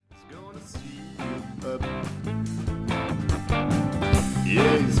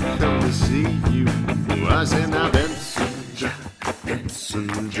Yeah, he's come to see you. I said, now Benson Joe,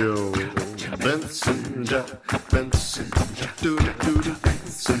 Benson Joe, Benson Joe, Benson Joe, do-do-do-do,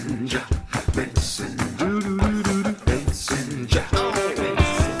 Benson Joe, Benson, do-do-do-do-do, Benson Joe.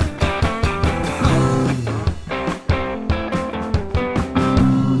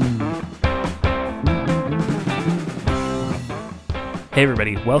 Hey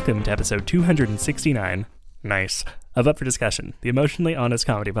everybody, welcome to episode 269, nice, of Up for Discussion, the emotionally honest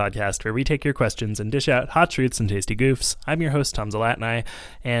comedy podcast where we take your questions and dish out hot truths and tasty goofs. I'm your host, Tom Zalatni,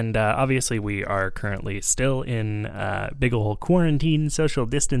 and obviously we are currently still in big ol' quarantine social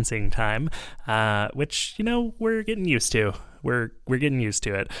distancing time, which, you know, we're getting used to. We're getting used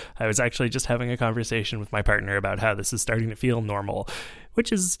to it. I was actually just having a conversation with my partner about how this is starting to feel normal,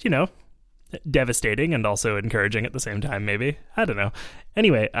 which is, you know, devastating and also encouraging at the same time, maybe. I don't know.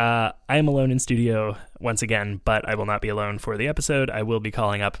 Anyway, I am alone in studio once again, but I will not be alone for the episode. I will be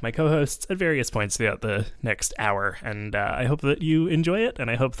calling up my co-hosts at various points throughout the next hour, and I hope that you enjoy it, and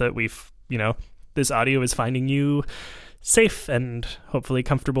I hope that this audio is finding you safe and hopefully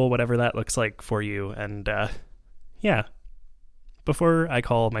comfortable, whatever that looks like for you, and yeah. Before I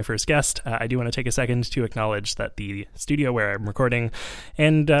call my first guest, I do want to take a second to acknowledge that the studio where I'm recording,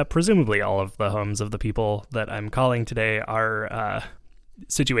 and presumably all of the homes of the people that I'm calling today, are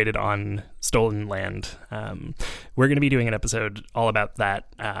situated on stolen land. We're going to be doing an episode all about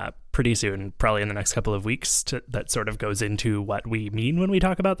that pretty soon, probably in the next couple of weeks, that sort of goes into what we mean when we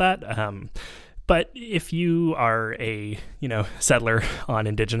talk about that. But if you are a, settler on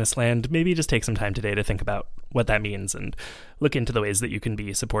Indigenous land, maybe just take some time today to think about what that means and look into the ways that you can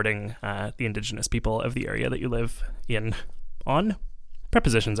be supporting the Indigenous people of the area that you live on.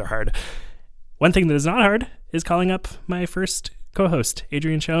 Prepositions are hard. One thing that is not hard is calling up my first co-host,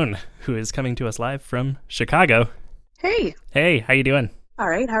 Adrienne Schoen, who is coming to us live from Chicago. Hey. Hey, how you doing? All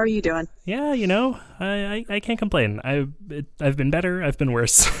right, how are you doing? Yeah, I can't complain. I've been better, I've been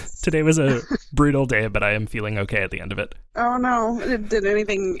worse. Today was a brutal day, but I am feeling okay at the end of it. Oh no, did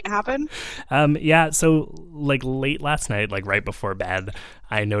anything happen? Yeah, so late last night, right before bed,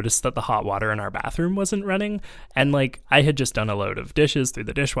 I noticed that the hot water in our bathroom wasn't running, and I had just done a load of dishes through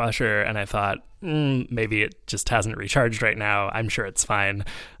the dishwasher, and I thought, maybe it just hasn't recharged right now. I'm sure it's fine.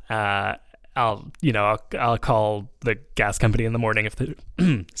 I'll call the gas company in the morning if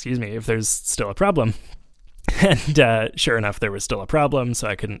if there's still a problem. And sure enough, there was still a problem, so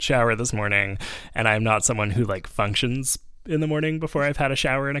I couldn't shower this morning. And I'm not someone who functions in the morning before I've had a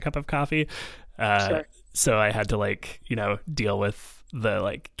shower and a cup of coffee. Sure. So I had to deal with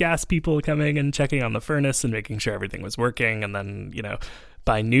the gas people coming and checking on the furnace and making sure everything was working. And then,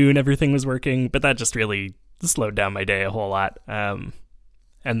 by noon, everything was working. But that just really slowed down my day a whole lot. And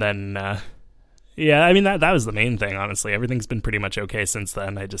then... yeah, I mean, that was the main thing, honestly. Everything's been pretty much okay since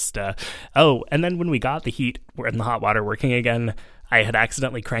then. I just, and then when we got the heat and the hot water working again, I had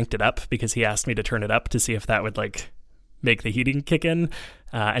accidentally cranked it up because he asked me to turn it up to see if that would, make the heating kick in,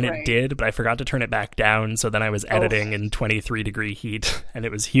 and Right. It did, but I forgot to turn it back down, so then I was editing in 23-degree heat, and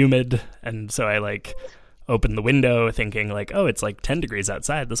it was humid, and so I, opened the window thinking, it's 10 degrees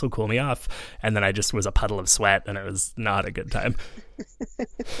outside, this will cool me off, and then I just was a puddle of sweat, and it was not a good time.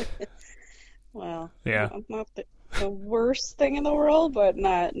 Well, Yeah. Not the worst thing in the world, but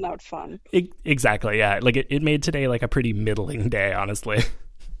not fun. Exactly, yeah. It made today a pretty middling day, honestly.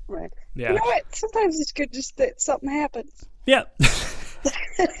 Right. Yeah. You know what? Sometimes it's good just that something happens. Yeah.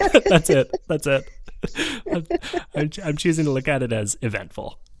 That's it. I'm choosing to look at it as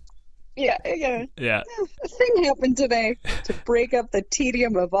eventful. Yeah. Yeah. A thing happened today to break up the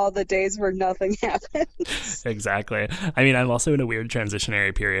tedium of all the days where nothing happens. Exactly. I mean, I'm also in a weird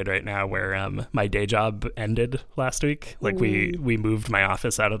transitionary period right now where my day job ended last week. We moved my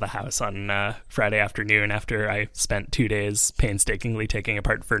office out of the house on Friday afternoon after I spent 2 days painstakingly taking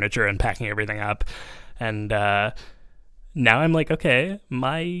apart furniture and packing everything up. And now I'm okay,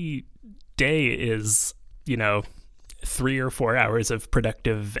 my day is, 3 or 4 hours of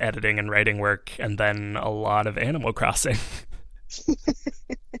productive editing and writing work, and then a lot of Animal Crossing.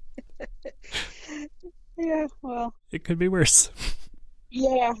 Yeah, well. It could be worse.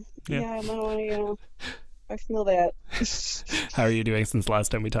 Yeah, no, I feel that. How are you doing since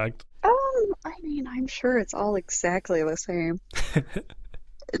last time we talked? I mean, I'm sure it's all exactly the same.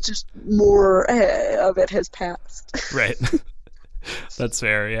 It's just more of it has passed. Right. That's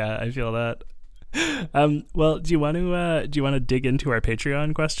fair. Yeah, I feel that. Well, do you want to dig into our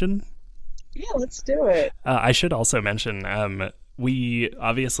Patreon question? Yeah, let's do it. I should also mention, we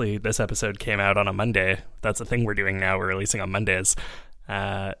obviously this episode came out on a Monday. That's a thing we're doing now. We're releasing on Mondays,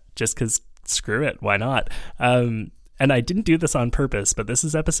 just because screw it, why not? And I didn't do this on purpose, but this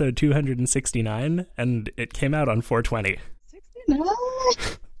is episode 269, and it came out on 420. 69.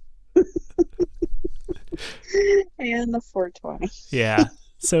 And the 420. Yeah.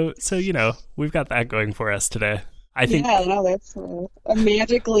 So we've got that going for us today. I think. Yeah, no, that's a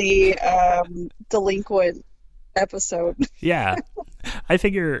magically delinquent episode. Yeah. I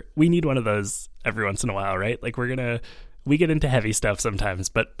figure we need one of those every once in a while, right? Like we get into heavy stuff sometimes,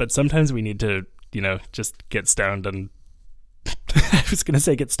 but sometimes we need to, just get stoned and I was going to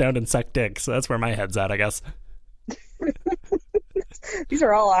say get stoned and suck dick. So that's where my head's at, I guess. These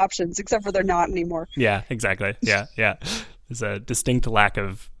are all options, except for they're not anymore. Yeah, exactly. Yeah. There's a distinct lack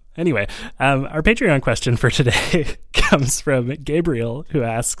of... Anyway, our Patreon question for today comes from Gabriel, who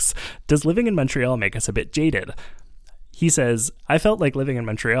asks, does living in Montreal make us a bit jaded? He says, I felt like living in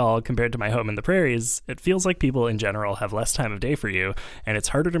Montreal compared to my home in the prairies. It feels like people in general have less time of day for you, and it's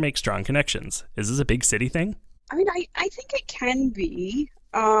harder to make strong connections. Is this a big city thing? I mean, I think it can be.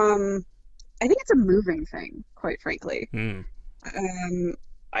 I think it's a moving thing, quite frankly. I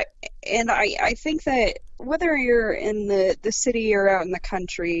think that whether you're in the city or out in the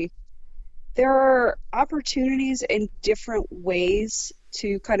country, there are opportunities in different ways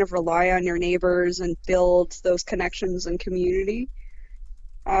to kind of rely on your neighbors and build those connections and community.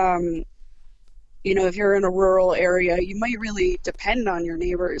 If you're in a rural area, you might really depend on your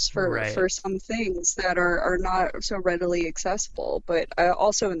neighbors for some things that are not so readily accessible. But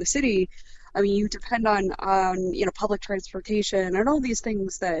also in the city, I mean, you depend on public transportation and all these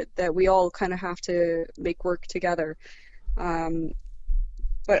things that we all kind of have to make work together.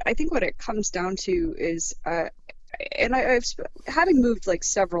 But I think what it comes down to is, and I've having moved like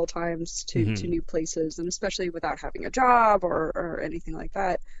several times to new places, and especially without having a job or anything like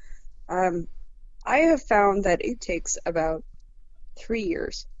that, I have found that it takes about 3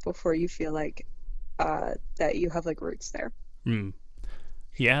 years before you feel like that you have like roots there.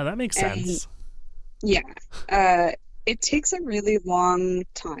 Yeah, that makes sense. Yeah. It takes a really long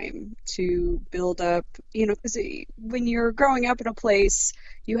time to build up, because when you're growing up in a place,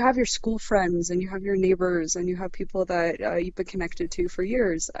 you have your school friends and you have your neighbors and you have people that you've been connected to for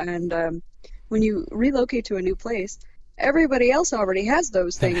years. And when you relocate to a new place, everybody else already has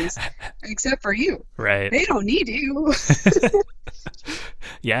those things except for you. Right. They don't need you.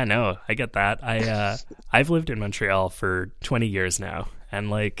 Yeah, no, I get that. I've lived in Montreal for 20 years now,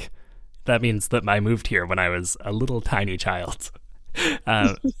 and that means that I moved here when I was a little tiny child.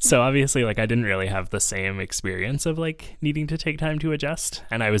 So obviously, I didn't really have the same experience of needing to take time to adjust.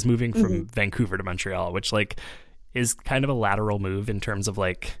 And I was moving from Vancouver to Montreal, which is kind of a lateral move in terms of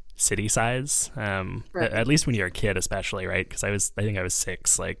city size. Right. At least when you're a kid, especially, right? Because I think I was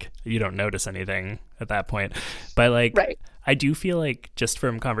 6. You don't notice anything at that point. But right. I do feel just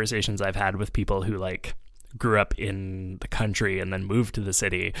from conversations I've had with people who grew up in the country and then moved to the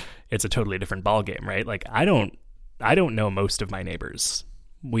city, it's a totally different ballgame, right? I don't know most of my neighbors.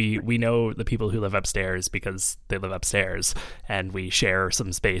 We know the people who live upstairs because they live upstairs, and we share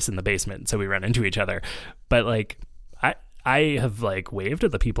some space in the basement, so we run into each other. But I have waved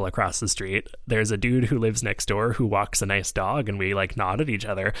at the people across the street. There's a dude who lives next door who walks a nice dog, and we nod at each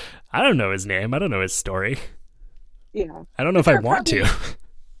other. I don't know his name. I don't know his story. Yeah. I don't know if I want to.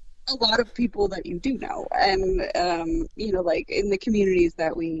 A lot of people that you do know, and in the communities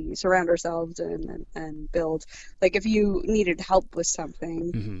that we surround ourselves in and build, if you needed help with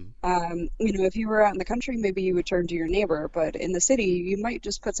something, if you were out in the country, maybe you would turn to your neighbor, but in the city you might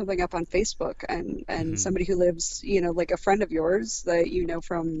just put something up on Facebook, and somebody who lives a friend of yours that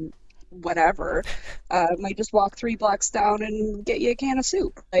from whatever might just walk 3 blocks down and get you a can of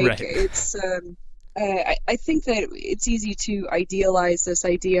soup. Right. It's I think that it's easy to idealize this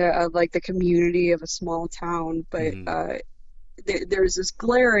idea of the community of a small town, but there's this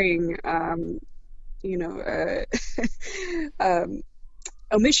glaring,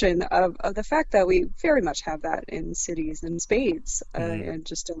 omission of the fact that we very much have that in cities in spades, and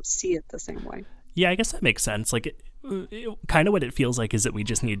just don't see it the same way. Yeah, I guess that makes sense. Kind of what it feels like is that we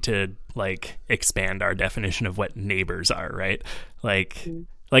just need to expand our definition of what neighbors are, right?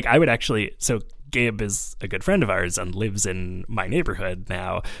 I would actually, so Gabe is a good friend of ours and lives in my neighborhood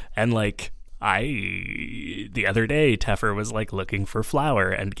now. And the other day, Teffer was looking for flour,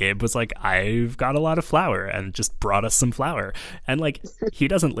 and Gabe was I've got a lot of flour, and just brought us some flour. And he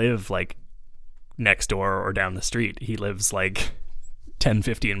doesn't live next door or down the street. He lives 10,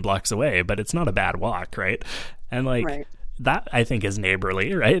 15 blocks away, but it's not a bad walk, right? And right. That I think is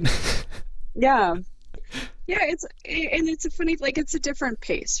neighborly, right? Yeah. Yeah, it's a funny, it's a different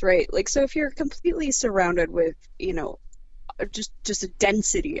pace, right? So if you're completely surrounded with, just a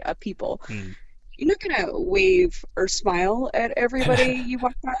density of people, you're not gonna wave or smile at everybody you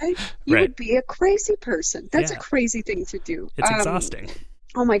walk by. You Right. would be a crazy person. That's a Yeah. crazy thing to do. It's exhausting.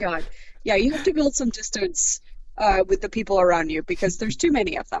 Oh my God. Yeah, you have to build some distance with the people around you because there's too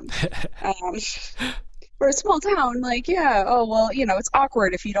many of them. Um, for a small town, like, yeah, oh, well, it's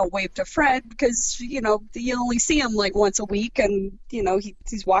awkward if you don't wave to Fred because, you only see him like once a week and,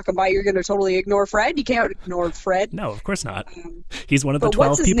 he's walking by. You're going to totally ignore Fred. You can't ignore Fred. No, of course not. Um, He's one of the but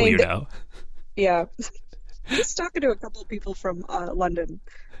what's 12 his people name you that- know. Yeah. I was talking to a couple of people from London,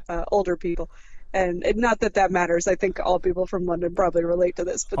 older people. And not that that matters. I think all people from London probably relate to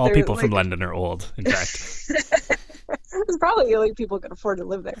this. But All they're, people from like, London are old, in fact. It's probably the only people who can afford to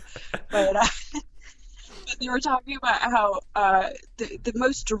live there. But, but they were talking about how the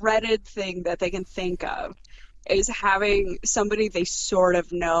most dreaded thing that they can think of is having somebody they sort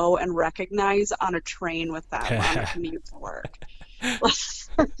of know and recognize on a train with them on a commute to work.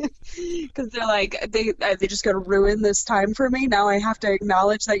 Because they're like, they just got to ruin this time for me. Now I have to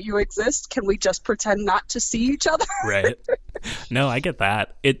acknowledge that you exist. Can we just pretend not to see each other? Right. No, I get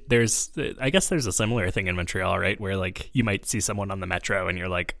that. I guess there's a similar thing in Montreal, right? Where like you might see someone on the metro and you're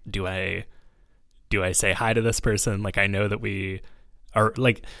like, do I say hi to this person? Like, I know that we are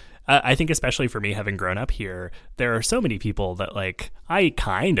like, I think especially for me, having grown up here, there are so many people that like I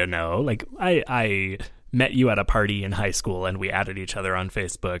kind of know. Like I met you at a party in high school and we added each other on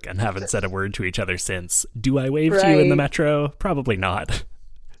Facebook and haven't said a word to each other since. Do I wave to you in the Right. metro? Probably not.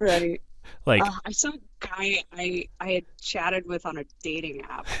 Right. Like, I saw a guy I had chatted with on a dating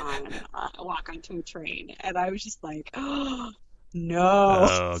app on a walk onto a train, and I was just like, oh, no.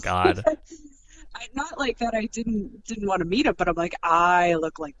 oh God. Not like that I didn't want to meet him, but I'm like, I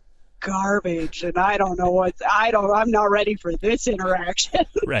look like garbage, and I'm not ready for this interaction.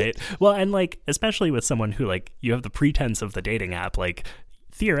 Right. Well, and like, especially with someone who like, you have the pretense of the dating app, like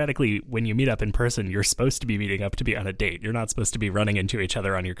theoretically, when you meet up in person, you're supposed to be meeting up to be on a date. You're not supposed to be running into each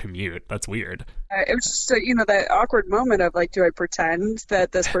other on your commute. That's weird. It was just, that awkward moment of like, do I pretend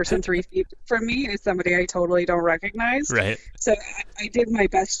that this person 3 feet from me is somebody I totally don't recognize? Right. So I did my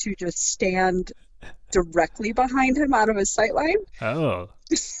best to just stand directly behind him out of his sight line. Oh,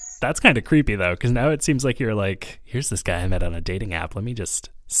 that's kind of creepy though, because now it seems like you're like, here's this guy I met on a dating app. Let me just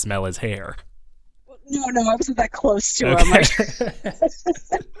smell his hair. No, I wasn't that close to him. Okay.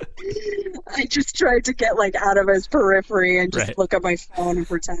 I just tried to get like out of his periphery and just Right. look at my phone and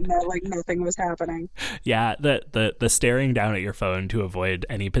pretend that like nothing was happening. Yeah, the staring down at your phone to avoid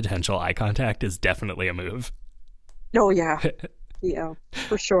any potential eye contact is definitely a move. Oh yeah, yeah,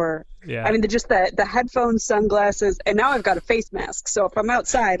 for sure. Yeah. I mean, just the headphones, sunglasses, and now I've got a face mask. So if I'm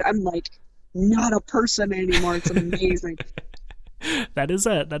outside, I'm like not a person anymore. It's amazing. That is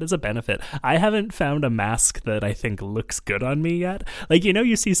a benefit. I haven't found a mask that I think looks good on me yet. Like,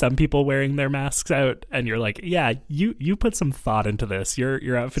 you see some people wearing their masks out and you're like, yeah, you put some thought into this.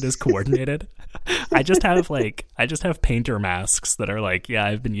 Your outfit is coordinated. I just have painter masks that are like, yeah,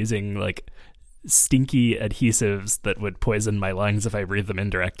 I've been using like stinky adhesives that would poison my lungs if I breathe them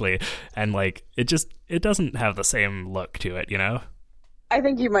indirectly, and like it doesn't have the same look to it, I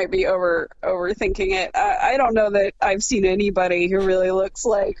think you might be overthinking it. I don't know that I've seen anybody who really looks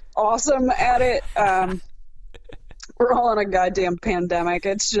like awesome at it. We're all in a goddamn pandemic.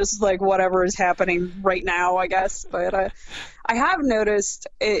 It's just like whatever is happening right now, I guess. But I have noticed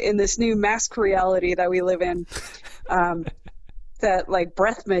in this new mask reality that we live in, that like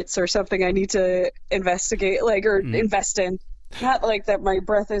breath mints are something I need to investigate, like, or invest in. Not like that my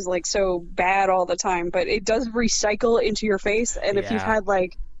breath is like so bad all the time, but it does recycle into your face. And if you've Yeah. had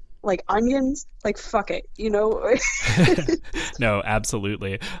like onions, like fuck it, No,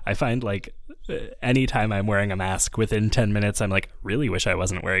 absolutely. I find like anytime I'm wearing a mask, within 10 minutes, I'm like, really wish I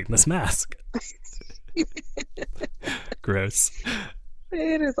wasn't wearing this mask. Gross.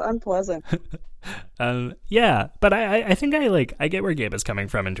 It is unpleasant. Yeah, but I think I get where Gabe is coming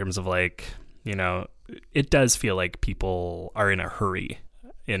from in terms of like, it does feel like people are in a hurry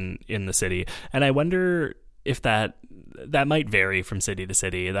in the city. And I wonder if that might vary from city to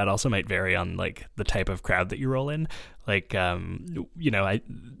city. That also might vary on like the type of crowd that you roll in. Like, I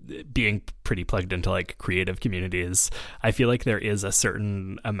being pretty plugged into like creative communities, I feel like there is a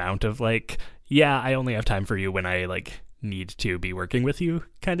certain amount of like, yeah, I only have time for you when I like need to be working with you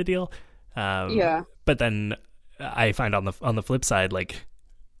kind of deal. Yeah. But then I find on the flip side, like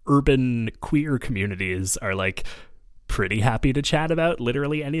urban queer communities are like pretty happy to chat about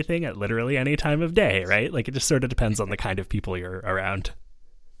literally anything at literally any time of day, right? Like it just sort of depends on the kind of people you're around.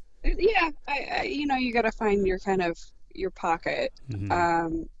 Yeah, you got to find your kind of your pocket.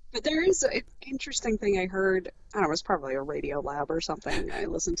 Mm-hmm. But there is an interesting thing I heard. I don't know, it was probably a Radio Lab or something I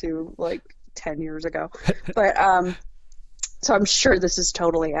listened to like 10 years ago. But so I'm sure this is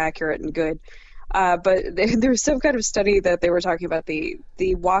totally accurate and good. But there was some kind of study that they were talking about the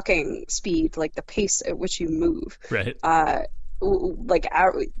walking speed, like the pace at which you move. Right. Like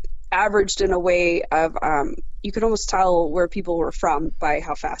averaged in a way of you could almost tell where people were from by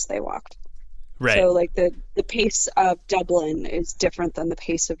how fast they walked. Right. So like the pace of Dublin is different than the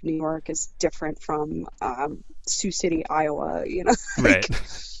pace of New York is different from Sioux City, Iowa, you know. Right.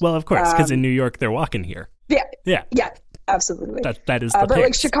 Well, of course, because in New York they're walking here. Yeah. Yeah. Yeah. Absolutely. That is the but pace.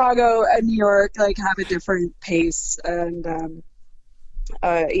 like Chicago and New York like have a different pace, and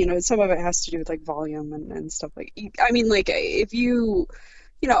you know, some of it has to do with like volume and stuff like. I mean, like if you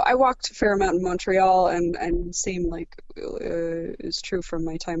know, I walked a fair amount in Montreal, and same like is true from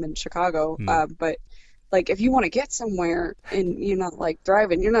my time in Chicago. But like if you want to get somewhere and you're not like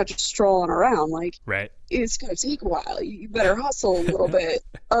driving, you're not just strolling around. Like right. It's gonna take a while. You better hustle a little bit,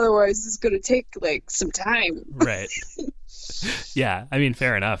 otherwise it's gonna take like some time. Right. Yeah, I mean,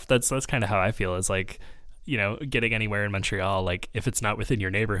 fair enough. That's kind of how I feel. Is like, you know, getting anywhere in Montreal, like if it's not within your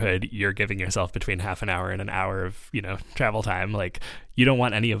neighborhood, you're giving yourself between half an hour and an hour of, you know, travel time. Like you don't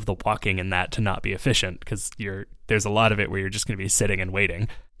want any of the walking in that to not be efficient, because there's a lot of it where you're just going to be sitting and waiting.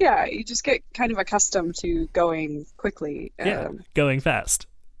 Yeah, you just get kind of accustomed to going quickly. Yeah, going fast.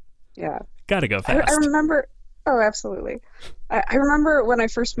 Yeah. Gotta go fast. I remember, oh, absolutely. I remember when I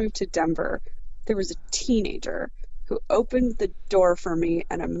first moved to Denver, there was a teenager who opened the door for me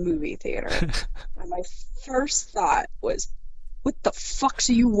at a movie theater. And my first thought was, what the fuck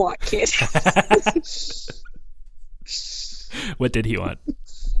do you want, kid? What did he want?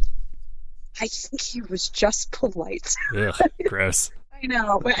 I think he was just polite. Ugh, gross. I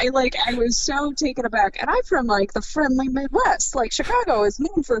know, but I was so taken aback. And I'm from like the friendly Midwest. Like Chicago is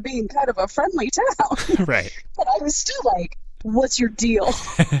known for being kind of a friendly town. Right. But I was still like, what's your deal?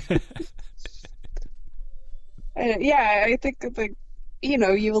 Yeah, I think that you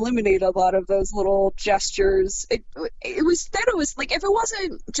know, you eliminate a lot of those little gestures. It was like, if it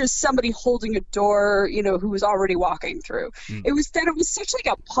wasn't just somebody holding a door, you know, who was already walking through, it was such like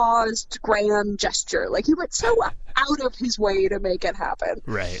a paused grand gesture. Like he went so out of his way to make it happen.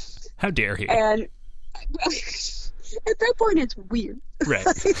 Right. How dare he? And at that point, it's weird. Right.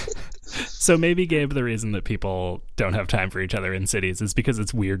 So maybe, Gabe, the reason that people don't have time for each other in cities is because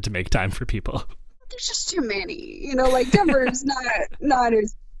it's weird to make time for people. There's just too many, you know, like Denver is not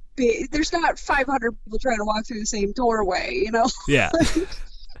as big. There's not 500 people trying to walk through the same doorway, you know? Yeah.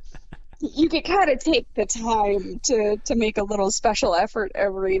 You can kind of take the time to make a little special effort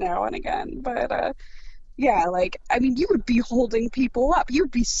every now and again. But, yeah, like, I mean, you would be holding people up. You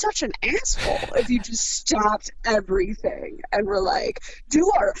would be such an asshole if you just stopped everything and were like,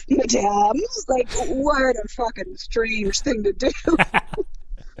 do our madams? Like, what a fucking strange thing to do.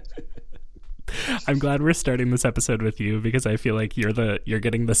 I'm glad we're starting this episode with you, because I feel like you're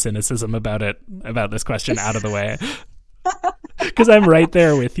getting the cynicism about this question out of the way. Because I'm right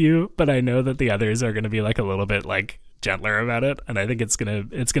there with you, but I know that the others are going to be like a little bit like gentler about it, and I think it's gonna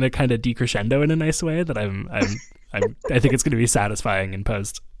kind of decrescendo in a nice way that I think it's gonna be satisfying in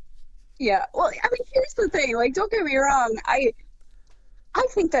post. Yeah, well, I mean, here's the thing. Like, don't get me wrong. I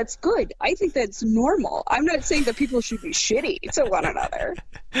think that's good. I think that's normal. I'm not saying that people should be shitty to one another.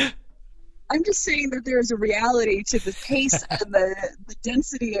 I'm just saying that there's a reality to the pace and the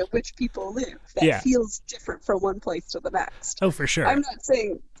density at which people live that feels different from one place to the next. Oh, for sure. I'm not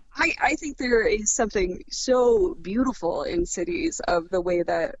saying... I think there is something so beautiful in cities of the way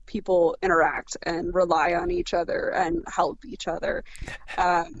that people interact and rely on each other and help each other.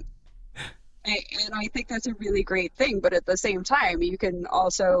 And I think that's a really great thing. But at the same time, you can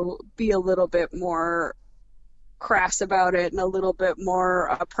also be a little bit more crass about it and a little bit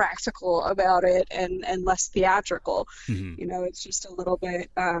more practical about it and less theatrical. Mm-hmm. You know, it's just a little bit,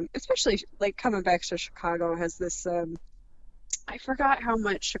 especially like coming back to Chicago has this, I forgot how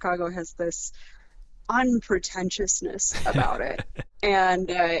much Chicago has this unpretentiousness about it. And,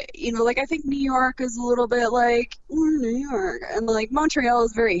 you know, like I think New York is a little bit like, we're New York. And like Montreal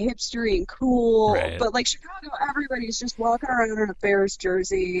is very hipstery and cool. Right. But like Chicago, everybody's just walking around in a Bears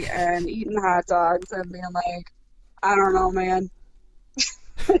jersey and eating hot dogs and being like, I don't know, man.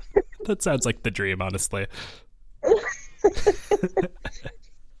 That sounds like the dream, honestly.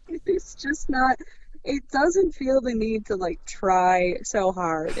 It's just not... It doesn't feel the need to like try so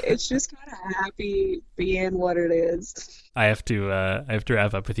hard. It's just kind of happy being what it is. I have to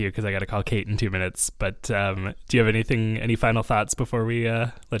wrap up with you because I got to call Kate in 2 minutes. But do you have any final thoughts before we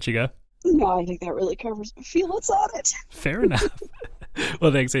let you go? No, I think that really covers my feelings on it. Fair enough.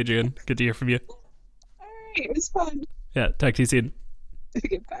 Well, thanks, Adrienne. Good to hear from you. All right, it was fun. Yeah, talk to you soon.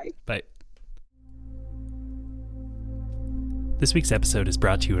 Okay, bye. Bye. This week's episode is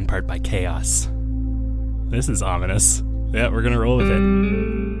brought to you in part by Chaos. This is ominous. Yeah, we're gonna roll with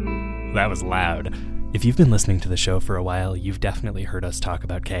it. That was loud. If you've been listening to the show for a while, you've definitely heard us talk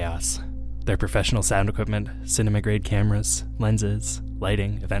about Chaos. Their professional sound equipment, cinema-grade cameras, lenses,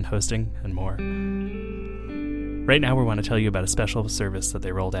 lighting, event hosting, and more. Right now we want to tell you about a special service that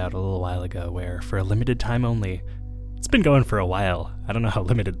they rolled out a little while ago where, for a limited time only, it's been going for a while. I don't know how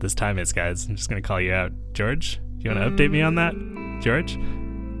limited this time is, guys. I'm just gonna call you out. George? Do you want to update me on that, George?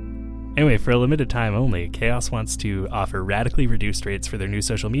 Anyway, for a limited time only, Chaos wants to offer radically reduced rates for their new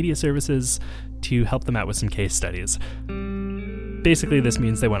social media services to help them out with some case studies. Basically, this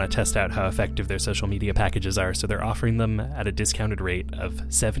means they want to test out how effective their social media packages are, so they're offering them at a discounted rate of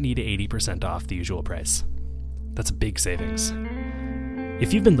 70 to 80% off the usual price. That's a big savings.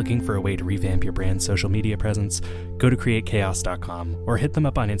 If you've been looking for a way to revamp your brand's social media presence, go to createchaos.com or hit them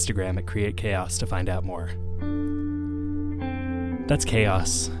up on Instagram at createchaos to find out more. That's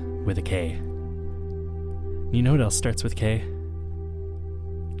Chaos with a K. You know what else starts with K?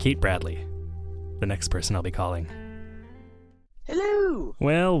 Kate Bradley, the next person I'll be calling. Hello!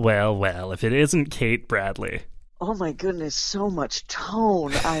 Well, if it isn't Kate Bradley. Oh my goodness, so much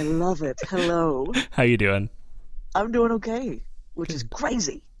tone. I love it. Hello. How you doing? I'm doing okay, which is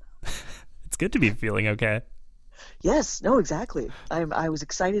crazy. It's good to be feeling okay. Yes, no, exactly. I was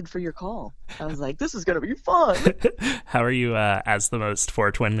excited for your call. I was like, this is going to be fun. How are you as the most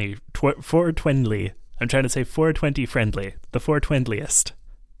 420? I'm trying to say 420 friendly. The 420liest.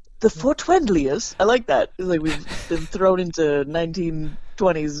 The 420liest? I like that. It's like we've been thrown into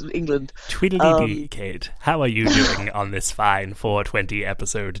 1920s England. Tweedledee, Kate. How are you doing on this fine 420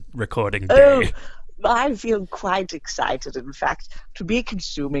 episode recording day? Oh, I feel quite excited, in fact, to be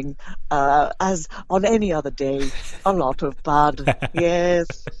consuming, as on any other day, a lot of bud. Yes.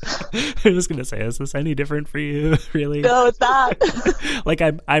 I was going to say, is this any different for you, really? No, it's not. Like,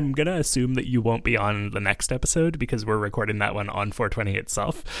 I'm going to assume that you won't be on the next episode because we're recording that one on 420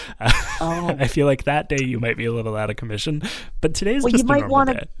 itself. I feel like that day you might be a little out of commission, but today's just a normal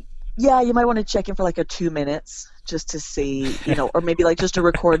day. Yeah, you might want to check in for like a 2 minutes just to see, or maybe like just to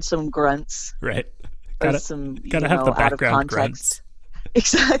record some grunts. Right. Or some, gotta have the background grunts.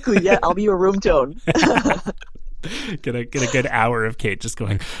 Exactly, yeah, I'll be your room tone. Get a good hour of Kate just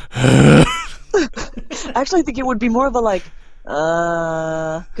going. Actually, I think it would be more of a like,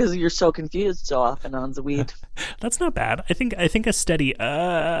 because you're so confused so often on the weed. That's not bad. I think a steady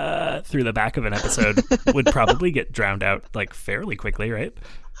through the back of an episode would probably get drowned out like fairly quickly, right?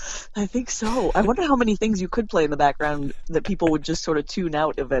 I think so. I wonder how many things you could play in the background that people would just sort of tune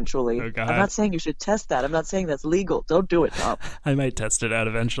out eventually. Oh, God. I'm not saying you should test that. I'm not saying that's legal. Don't do it, Tom. I might test it out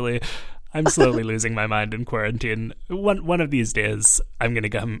eventually. I'm slowly losing my mind in quarantine. One of these days, I'm going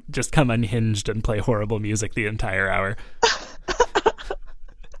to come unhinged and play horrible music the entire hour.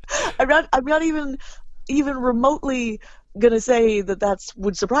 I'm not even remotely gonna say that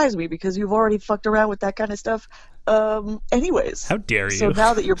would surprise me because you've already fucked around with that kind of stuff anyways. How dare you? So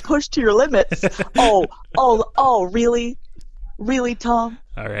now that you're pushed to your limits. oh really Tom?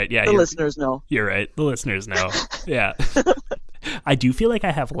 All right, yeah, the listeners know. You're right, the listeners know. Yeah. I do feel like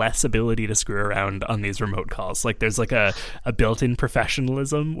I have less ability to screw around on these remote calls. Like there's like a built-in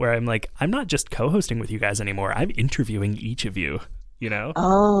professionalism where I'm like, I'm not just co-hosting with you guys anymore, I'm interviewing each of you,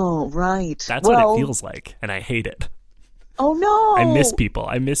 Oh, right. That's what it feels like, and I hate it. Oh, no. I miss people.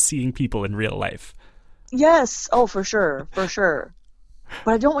 I miss seeing people in real life. Yes. Oh, for sure. But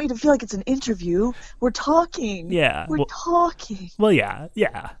I don't want you to feel like it's an interview. We're talking. Yeah. We're talking. Well, yeah.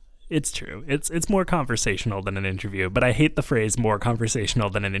 It's true. It's more conversational than an interview, but I hate the phrase more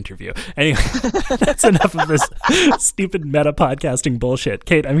conversational than an interview. Anyway, that's enough of this stupid meta podcasting bullshit.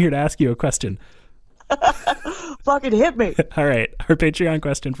 Kate, I'm here to ask you a question. Fucking hit me. All right. Our Patreon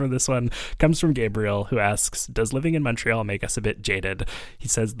question for this one comes from Gabriel, who asks, does living in Montreal make us a bit jaded? He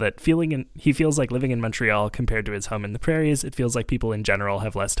says that he feels like living in Montreal compared to his home in the prairies, it feels like people in general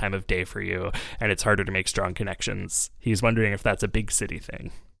have less time of day for you, and it's harder to make strong connections. He's wondering if that's a big city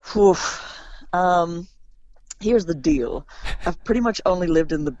thing. Oof. Here's the deal. I've pretty much only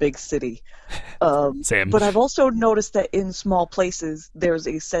lived in the big city. Same. But I've also noticed that in small places, there's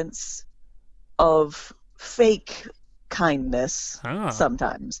a sense of fake kindness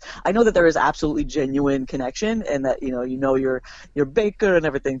sometimes. I know that there is absolutely genuine connection, and that you know your baker and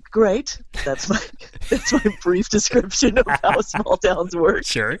everything. Great. That's my brief description of how small towns work.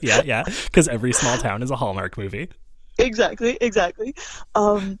 Sure. Yeah. Because every small town is a Hallmark movie. Exactly.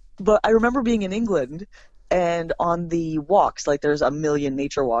 But I remember being in England, and on the walks, like there's a million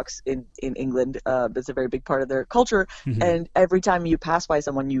nature walks in England. That's a very big part of their culture. Mm-hmm. And every time you pass by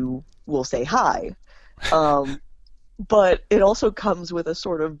someone, you will say hi. but it also comes with a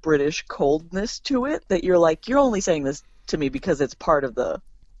sort of British coldness to it that you're like, you're only saying this to me because it's part of the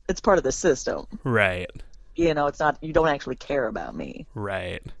system. Right. You know, it's not, you don't actually care about me.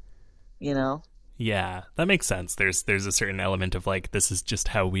 Right. You know? Yeah, that makes sense. There's a certain element of like, this is just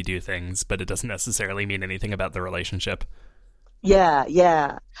how we do things, but it doesn't necessarily mean anything about the relationship.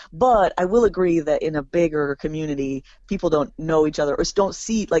 Yeah. But I will agree that in a bigger community, people don't know each other or don't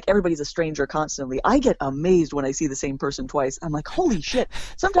see, like, everybody's a stranger constantly. I get amazed when I see the same person twice. I'm like, holy shit.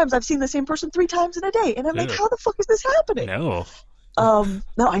 Sometimes I've seen the same person 3 times in a day, and I'm like, how the fuck is this happening? No.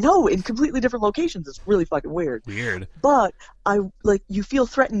 No, I know, in completely different locations. It's really fucking weird. But you feel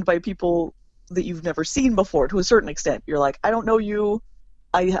threatened by people that you've never seen before to a certain extent. You're like, I don't know you.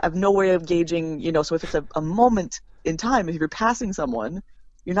 I have no way of gauging, you know, so if it's a moment in time, if you're passing someone,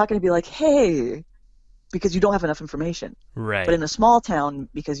 you're not going to be like, hey, because you don't have enough information. Right. But in a small town,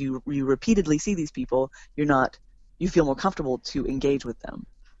 because you repeatedly see these people, you feel more comfortable to engage with them.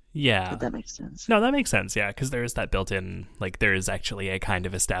 Yeah. If that makes sense. No, that makes sense, yeah, because there is that built-in, like, there is actually a kind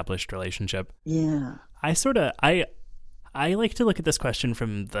of established relationship. Yeah. I like to look at this question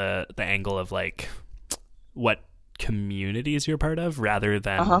from the angle of, like, what communities you're part of rather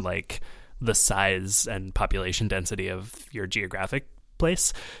than, like, the size and population density of your geographic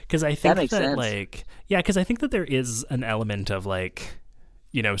place. Because I think that like, yeah, because I think that there is an element of, like,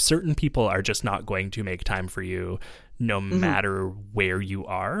 you know, certain people are just not going to make time for you no matter where you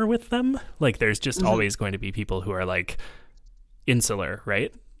are with them. Like, there's just always going to be people who are, like, insular,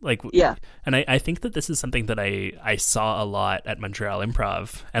 right? Like, yeah. And I think that this is something that I saw a lot at Montreal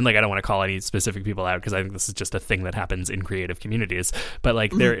Improv. And, like, I don't want to call any specific people out because I think this is just a thing that happens in creative communities. But,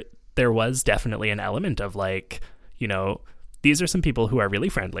 like, there was definitely an element of, like, you know, these are some people who are really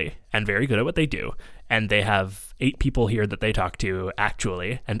friendly and very good at what they do. And they have 8 people here that they talk to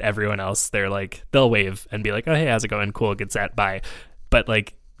actually. And everyone else, they're like, they'll wave and be like, oh, hey, how's it going? Cool, good set, bye. But,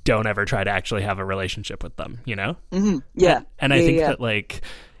 like, don't ever try to actually have a relationship with them, you know? Mm-hmm. Yeah. And I think that, like,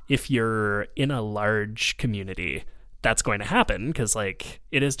 if you're in a large community, that's going to happen because, like,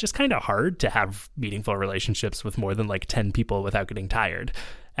 it is just kind of hard to have meaningful relationships with more than, like, 10 people without getting tired.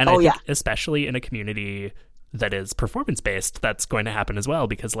 And I think especially in a community that is performance-based, that's going to happen as well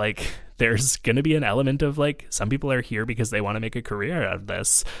because, like, there's going to be an element of, like, some people are here because they want to make a career out of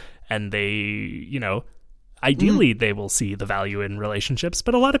this and they, you know, ideally they will see the value in relationships,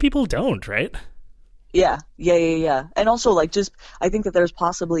 but a lot of people don't, right? Yeah. And also, like, just, I think that there's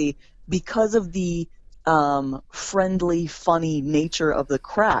possibly, because of the friendly, funny nature of the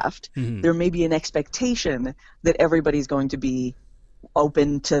craft, there may be an expectation that everybody's going to be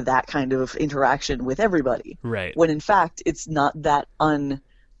open to that kind of interaction with everybody. Right. When in fact, it's not that not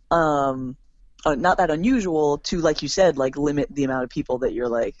that unusual to, like you said, like, limit the amount of people that you're,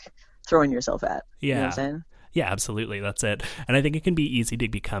 like, throwing yourself at. Yeah. You know what I'm saying? Yeah, absolutely. That's it. And I think it can be easy to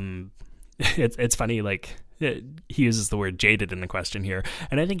become, it's funny, like, he uses the word jaded in the question here.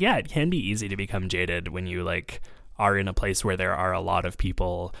 And I think, yeah, it can be easy to become jaded when you, like, are in a place where there are a lot of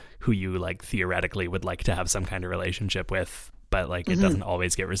people who you, like, theoretically would like to have some kind of relationship with, but, like, it doesn't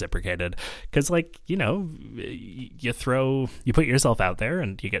always get reciprocated because, like, you know, you put yourself out there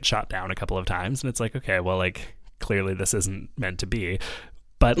and you get shot down a couple of times and it's like, okay, well, like, clearly this isn't meant to be.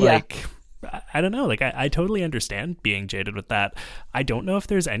 But like, I don't know, like, I totally understand being jaded with that. I don't know if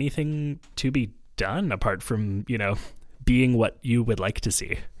there's anything to be done apart from, you know, being what you would like to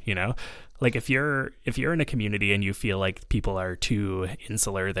see, you know? Like, if you're in a community and you feel like people are too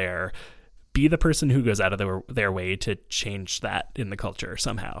insular there, be the person who goes out of their way to change that in the culture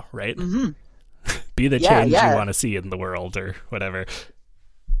somehow, right? Be the change you want to see in the world or whatever.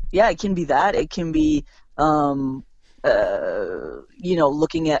 Yeah, it can be that. It can be, you know,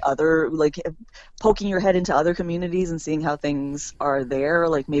 looking at other, like, poking your head into other communities and seeing how things are there.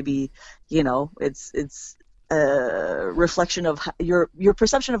 Like, maybe, you know, it's a reflection of your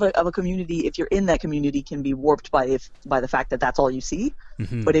perception of a community. If you're in that community, can be warped by the fact that that's all you see.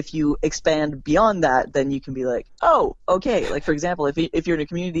 But if you expand beyond that, then you can be like, oh, okay. Like, for example, if you're in a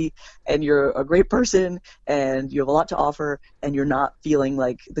community and you're a great person and you have a lot to offer and you're not feeling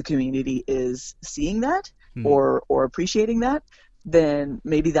like the community is seeing that or appreciating that, then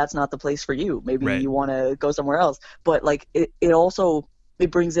maybe that's not the place for you. Maybe you want to go somewhere else. But, like, it also, it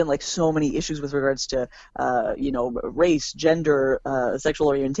brings in, like, so many issues with regards to, you know, race, gender, sexual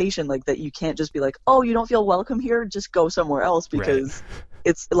orientation, like, that you can't just be like, oh, you don't feel welcome here, just go somewhere else, because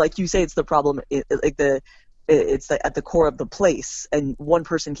it's, like you say, it's the problem, it's at the core of the place, and one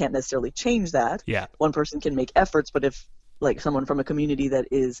person can't necessarily change that. Yeah. One person can make efforts, but if, like, someone from a community that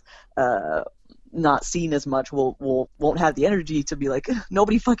is not seen as much won't have the energy to be like,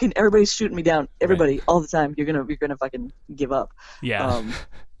 everybody's shooting me down, everybody all the time. You're gonna fucking give up. Yeah.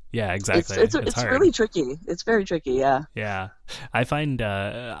 Yeah, exactly. It's really tricky. It's very tricky. Yeah. Yeah. I find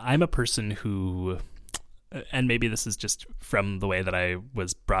I'm a person who, and maybe this is just from the way that I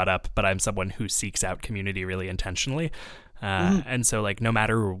was brought up, but I'm someone who seeks out community really intentionally. And so, like, no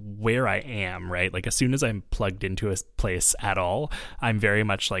matter where I am, right, like, as soon as I'm plugged into a place at all, I'm very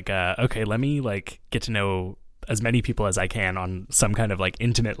much like, okay, let me, like, get to know as many people as I can on some kind of, like,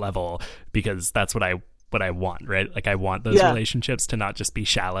 intimate level, because that's what I want, right? Like, I want those relationships to not just be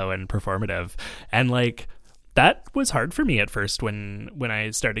shallow and performative. And, like, that was hard for me at first when I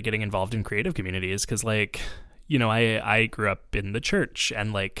started getting involved in creative communities, because, like, you know, I grew up in the church,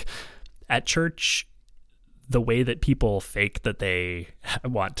 and, like, at church, the way that people fake that they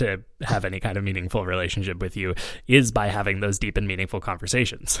want to have any kind of meaningful relationship with you is by having those deep and meaningful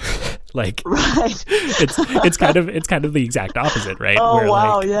conversations. Like, right. it's kind of the exact opposite, right? Oh, where,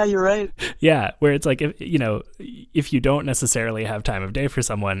 wow. like, yeah, you're right. Yeah. Where it's like, if you don't necessarily have time of day for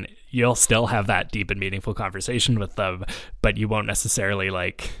someone, you'll still have that deep and meaningful conversation with them, but you won't necessarily,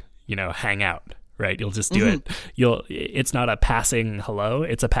 like, hang out. Right. You'll just do it. It's not a passing hello.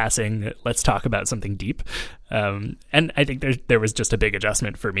 It's a passing, let's talk about something deep. And I think there was just a big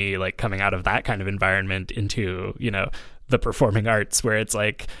adjustment for me, like, coming out of that kind of environment into, the performing arts, where it's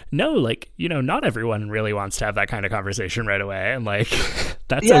like, no, like, not everyone really wants to have that kind of conversation right away. And, like,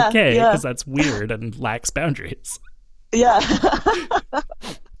 that's okay, because that's weird and lacks boundaries. Yeah.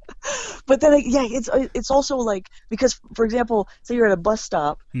 But then, it's also like, because, for example, say you're at a bus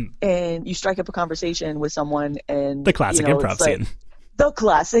stop and you strike up a conversation with someone, and the classic improv scene. The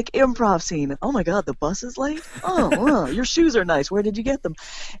classic improv scene. Oh my God, the bus is late. Oh, wow, your shoes are nice. Where did you get them?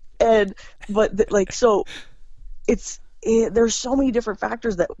 So there's so many different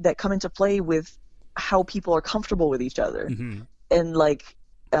factors that come into play with how people are comfortable with each other, and like,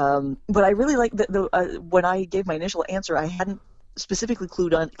 but I really like when I gave my initial answer, I hadn't specifically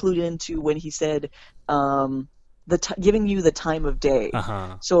clued into when he said giving you the time of day.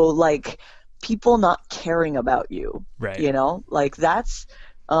 So, like, people not caring about you, right? Like, that's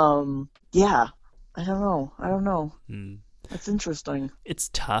I don't know. That's interesting. It's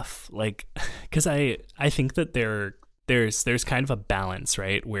tough, like, because I think that there's kind of a balance,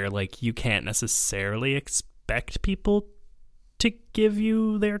 right, where, like, you can't necessarily expect people to give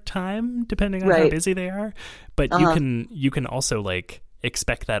you their time depending on how busy they are, but you can also, like,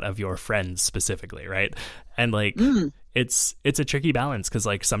 expect that of your friends specifically, right? And, like, it's a tricky balance, because,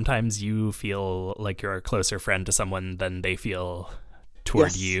 like, sometimes you feel like you're a closer friend to someone than they feel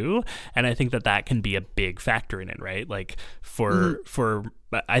toward you, and I think that can be a big factor in it, right? Like, for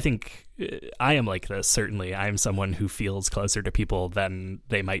I think I am like this. Certainly, I'm someone who feels closer to people than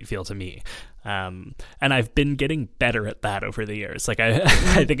they might feel to me. And I've been getting better at that over the years. Like,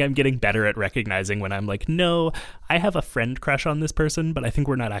 I think I'm getting better at recognizing when I'm like, no, I have a friend crush on this person, but I think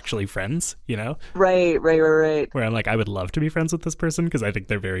we're not actually friends, Right. Where I'm like, I would love to be friends with this person because I think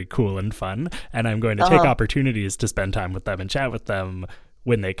they're very cool and fun, and I'm going to take opportunities to spend time with them and chat with them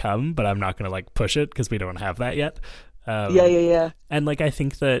when they come, but I'm not going to, like, push it because we don't have that yet. And, like, I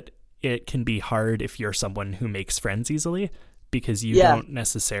think that it can be hard if you're someone who makes friends easily, because you don't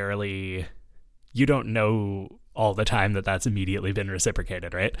necessarily... you don't know all the time that that's immediately been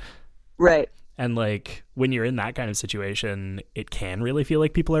reciprocated, right? Right. And, like, when you're in that kind of situation, it can really feel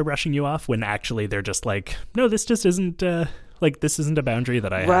like people are brushing you off, when actually they're just like, no, this just isn't, this isn't a boundary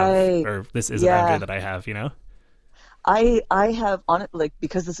that I have, or this is a boundary that I have, I have,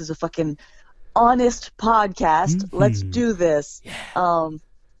 because this is a fucking honest podcast, let's do this,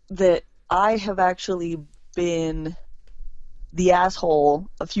 that I have actually been the asshole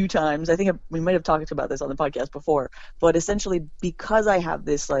a few times. I think we might have talked about this on the podcast before, but essentially, because I have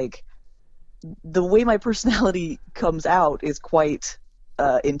this, like, the way my personality comes out is quite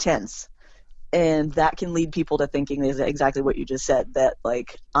intense, and that can lead people to thinking is exactly what you just said, that,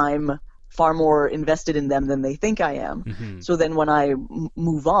 like, I'm far more invested in them than they think I am. So then when I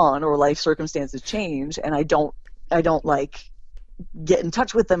move on, or life circumstances change, and I don't like get in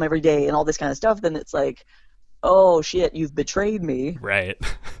touch with them every day and all this kind of stuff, then it's like, oh shit, you've betrayed me. Right.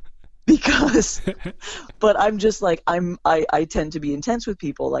 Because, but I'm just like, I tend to be intense with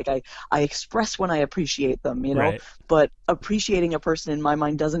people. Like, I express when I appreciate them, right. But appreciating a person in my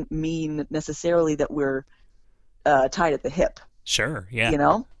mind doesn't mean necessarily that we're tied at the hip. Sure.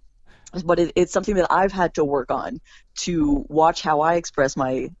 Yeah. But it's something that I've had to work on, to watch how I express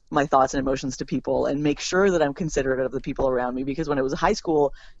my thoughts and emotions to people, and make sure that I'm considerate of the people around me. Because when I was in high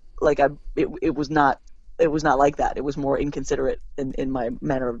school, like, it was not it was not like that. It was more inconsiderate in my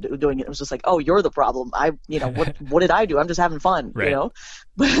manner of doing it. It was just like, oh, you're the problem. What did I do? I'm just having fun, right.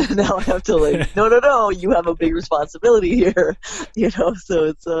 But now I have to like, no, you have a big responsibility here,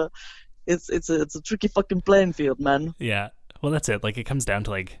 So it's a tricky fucking playing field, man. Yeah. Well, that's it. Like, it comes down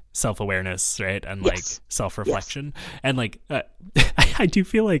to like self-awareness, right? And like self-reflection. Yes. And like, I do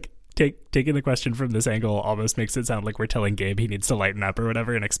feel like taking the question from this angle almost makes it sound like we're telling Gabe he needs to lighten up or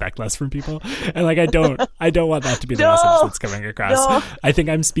whatever and expect less from people. And like, I don't want that to be the message that's coming across. No. I think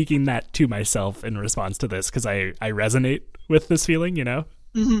I'm speaking that to myself in response to this because I resonate with this feeling,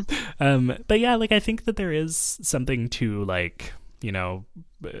 Mm-hmm. But yeah, like, I think that there is something to like,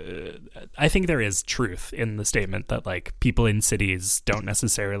 I think there is truth in the statement that like people in cities don't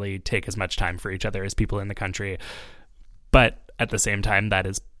necessarily take as much time for each other as people in the country. But at the same time, that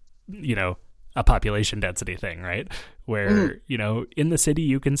is, a population density thing, right? Where, in the city,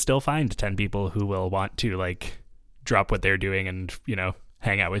 you can still find 10 people who will want to like drop what they're doing and,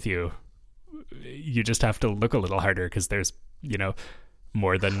 hang out with you. You just have to look a little harder because there's,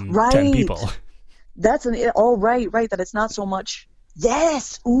 more than 10 people. That's right. That it's not so much.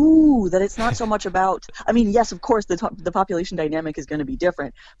 Yes. Ooh, that it's not so much about, I mean, yes, of course, the population dynamic is going to be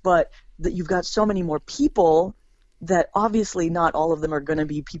different, but that you've got so many more people that obviously not all of them are going to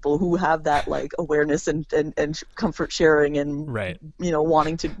be people who have that like awareness and comfort sharing and, right.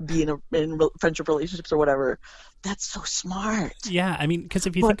 Wanting to be in friendship relationships or whatever. That's so smart. Yeah, I mean, because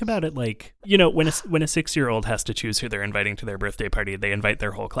if you think about it, like, when a 6-year-old has to choose who they're inviting to their birthday party, they invite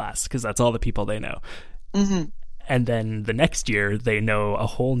their whole class because that's all the people they know. Mm-hmm. And then the next year, they know a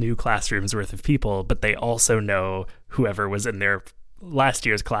whole new classroom's worth of people, but they also know whoever was in their last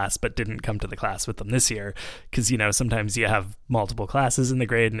year's class but didn't come to the class with them this year. Because, sometimes you have multiple classes in the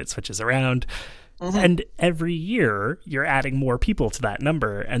grade and it switches around. Mm-hmm. And every year, you're adding more people to that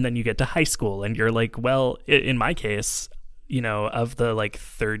number. And then you get to high school and you're like, well, in my case, of the like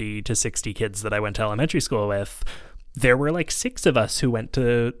 30 to 60 kids that I went to elementary school with, there were like 6 of us who went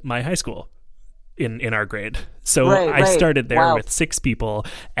to my high school in our grade. So I started there with 6 people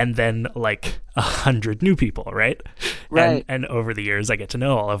and then like 100 new people, right? And over the years I get to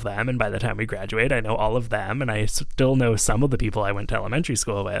know all of them, and by the time we graduate I know all of them, and I still know some of the people I went to elementary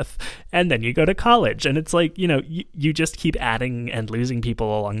school with. And then you go to college and it's like, you just keep adding and losing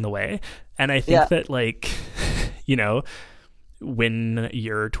people along the way. And I think that like, when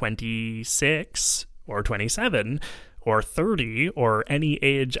you're 26 or 27 or 30 or any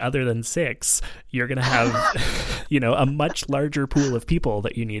age other than 6, you're going to have, a much larger pool of people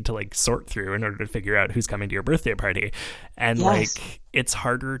that you need to like sort through in order to figure out who's coming to your birthday party. And like, it's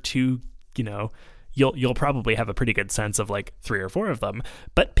harder to, you'll probably have a pretty good sense of like 3 or 4 of them,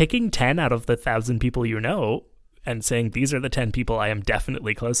 but picking 10 out of the 1,000 people and saying these are the 10 people I am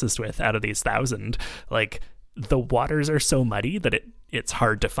definitely closest with out of these 1,000, like the waters are so muddy that it's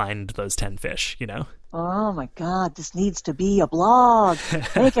hard to find those 10 fish, Oh my God, this needs to be a blog.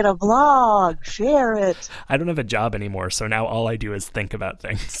 Make it a blog. Share it. I don't have a job anymore, so now all I do is think about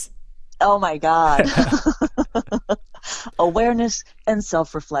things. Oh my God. Awareness and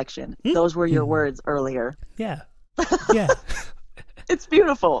self-reflection. Those were your words earlier. Yeah. Yeah. It's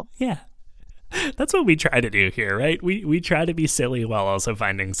beautiful. Yeah. That's what we try to do here, right? We try to be silly while also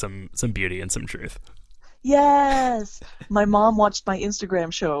finding some beauty and some truth. Yes. My mom watched my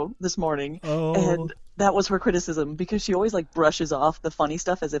Instagram show this morning, and that was her criticism, because she always like brushes off the funny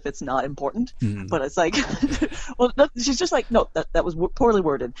stuff as if it's not important. But it's like, well, no, she's just like, no, that was poorly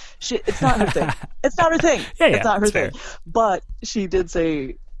worded. It's not her thing. It's not her thing. It's not her thing. But she did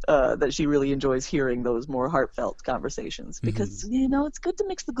say that she really enjoys hearing those more heartfelt conversations because, it's good to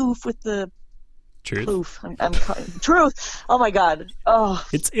mix the goof with the truth. Truth. Oh my God. Oh,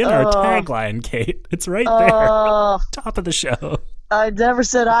 it's in our tagline, Kate. It's right there. Top of the show. I never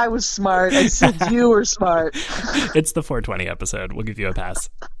said I was smart. I said you were smart. It's the 420 episode. We'll give you a pass.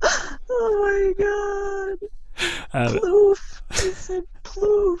 Oh my God. Ploof. I said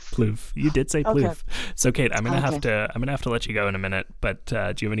ploof. Ploof. You did say ploof. Okay. So Kate, I'm gonna have to let you go in a minute. But do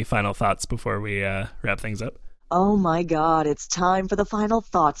you have any final thoughts before we wrap things up? Oh my God! It's time for the final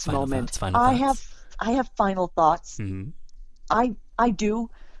thoughts moment. I have final thoughts. Mm-hmm. I do.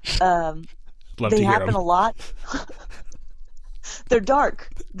 Love they to happen hear 'em. A lot. They're dark.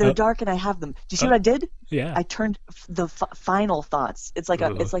 They're dark, and I have them. Do you see what I did? Yeah. I turned the final thoughts. It's like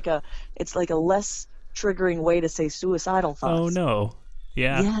a less triggering way to say suicidal thoughts. Oh no.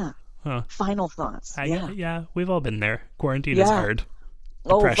 Yeah. Yeah. Huh. Final thoughts. Yeah. We've all been there. Quarantine is hard.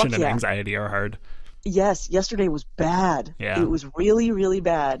 Depression and anxiety are hard. Yes, yesterday was bad. Yeah. It was really, really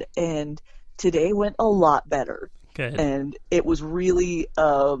bad, and today went a lot better. Good. And it was really,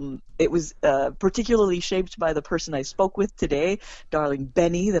 particularly shaped by the person I spoke with today, darling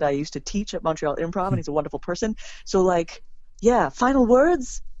Benny, that I used to teach at Montreal Improv, and he's a wonderful person. So, like, yeah, final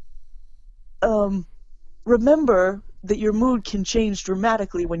words. Remember that your mood can change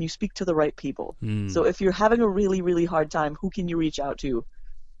dramatically when you speak to the right people. So if you're having a really, really hard time, who can you reach out to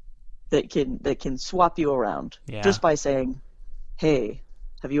that can swap you around? Yeah. Just by saying, hey,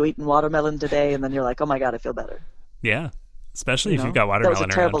 have you eaten watermelon today? And then you're like, oh my God, I feel better. Yeah. Especially if you've got watermelon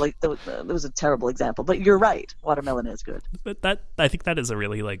around. That was a terrible example, but you're right. Watermelon is good. But I think that is a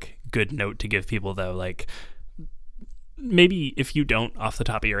really like good note to give people, though. Like, maybe if you don't off the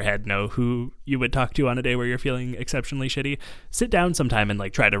top of your head know who you would talk to on a day where you're feeling exceptionally shitty, sit down sometime and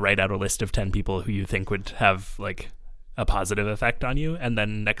like try to write out a list of 10 people who you think would have like a positive effect on you, and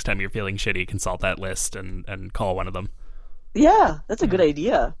then next time you're feeling shitty, consult that list and call one of them. Yeah, that's a good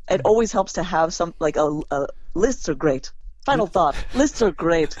idea. It always helps to have some, like, lists are great. Final thought, lists are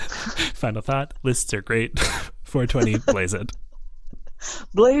great. Final thought, lists are great. 420, blaze it.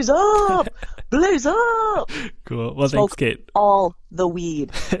 Blaze up! Blaze up! Cool. Well, Smoke thanks, Kate. All the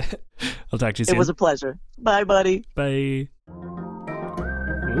weed. I'll talk to you soon. It was a pleasure. Bye, buddy. Bye.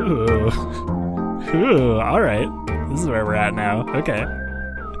 Ooh. Ooh, all right. This is where we're at now. Okay.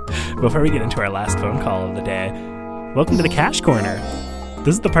 Before we get into our last phone call of the day, welcome to the Cash Corner.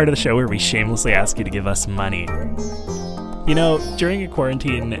 This is the part of the show where we shamelessly ask you to give us money. You know, during a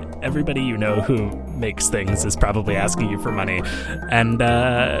quarantine, everybody you know who makes things is probably asking you for money, and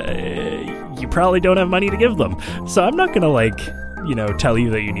you probably don't have money to give them. So I'm not going to, like, you know, tell you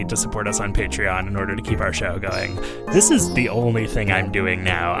that you need to support us on Patreon in order to keep our show going. This is the only thing I'm doing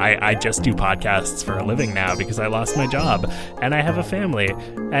now. I just do podcasts for a living now because I lost my job, and I have a family,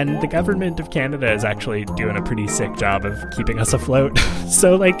 and the government of Canada is actually doing a pretty sick job of keeping us afloat.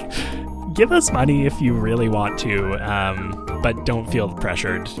 So, like, give us money if you really want to, but don't feel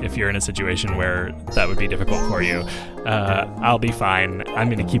pressured if you're in a situation where that would be difficult for you. I'll be fine. I'm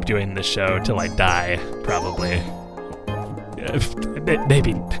going to keep doing this show till I die, probably.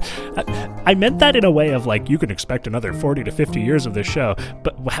 Maybe. I meant that in a way of, like, you can expect another 40 to 50 years of this show,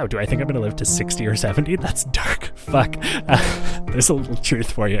 but wow, do I think I'm going to live to 60 or 70? That's dark. Fuck. There's a little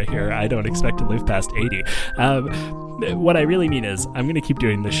truth for you here. I don't expect to live past 80. What I really mean is I'm going to keep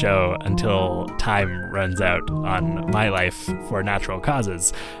doing the show until time runs out on my life for natural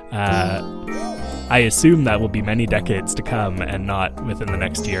causes. I assume that will be many decades to come and not within the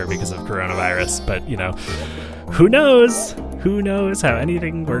next year because of coronavirus, but, you know, who knows? Who knows how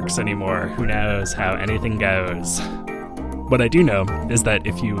anything works anymore? Who knows how anything goes? What I do know is that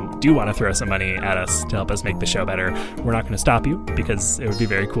if you do want to throw some money at us to help us make the show better, we're not going to stop you because it would be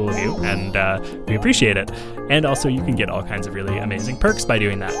very cool of you, and we appreciate it. And also, you can get all kinds of really amazing perks by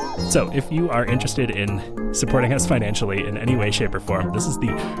doing that. So if you are interested in supporting us financially in any way, shape, or form, this is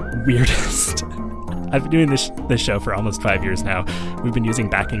the weirdest... I've been doing this show for almost 5 years now. We've been using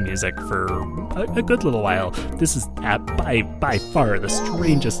backing music for a good little while. This is by far the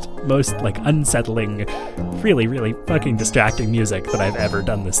strangest, most, like, unsettling, really, really fucking distracting music that I've ever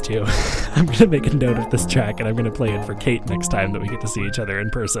done this to. I'm going to make a note of this track, and I'm going to play it for Kate next time that we get to see each other in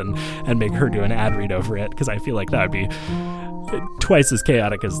person and make her do an ad read over it, because I feel like that would be twice as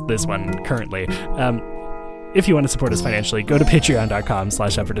chaotic as this one currently. If you want to support us financially, go to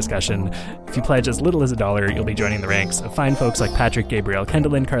patreon.com/upfordiscussion. If you pledge as little as $1, you'll be joining the ranks of fine folks like Patrick, Gabriel,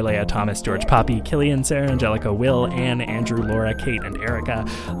 Kendallin, Carlea, Thomas, George, Poppy, Killian, Sarah, Angelica, Will, Anne, Andrew, Laura, Kate, and Erica.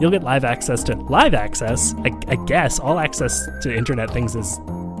 You'll get live access, I guess. All access to internet things is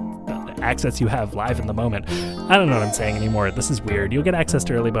access you have live in the moment. I don't know what I'm saying anymore. This is weird. You'll get access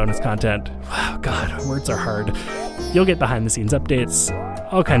to early bonus content. Wow, God, words are hard. You'll get behind the scenes updates,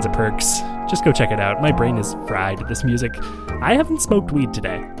 all kinds of perks. Just go check it out. My brain is fried. This music. I haven't smoked weed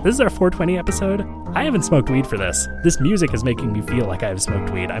today. This is our 420 episode. I haven't smoked weed for this. This music is making me feel like I've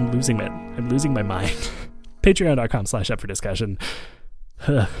smoked weed. I'm losing it. I'm losing my mind. Patreon.com/upfordiscussion.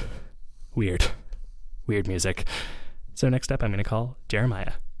 Weird. Weird music. So next up, I'm going to call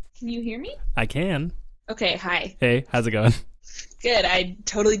Jeremiah. Can you hear me? I can. Okay, hi. Hey, how's it going? Good. I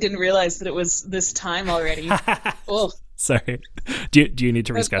totally didn't realize that it was this time already. Oh. Sorry. Do you need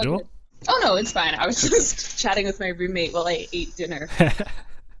to reschedule? Oh, no, it's fine. I was just chatting with my roommate while I ate dinner. And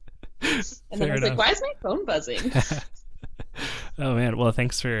then I was like, why is my phone buzzing? Oh, man. Well,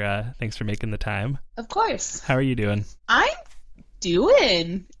 thanks for making the time. Of course. How are you doing? I'm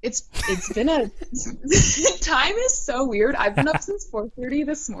doing. It's been a... Time is so weird. I've been up since 4:30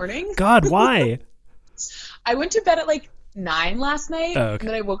 this morning. God, why? I went to bed at like 9 last night, oh, okay. and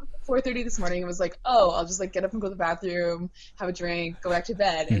then I woke up at 4:30 this morning and was like, oh, I'll just like get up and go to the bathroom, have a drink, go back to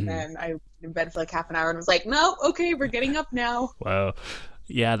bed. And then I was in bed for like half an hour and was like, no, okay, we're getting up now. Wow.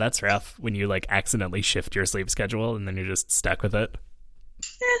 Yeah, that's rough when you like accidentally shift your sleep schedule and then you're just stuck with it.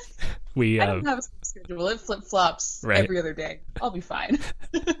 I don't have a sleep schedule. It flip-flops every other day. I'll be fine.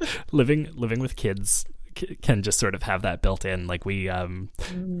 Living with kids can just sort of have that built in. Like we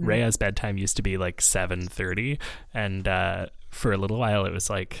Rhea's bedtime used to be like 7:30, and for a little while it was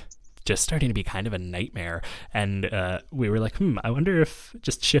like just starting to be kind of a nightmare, and we were like, I wonder if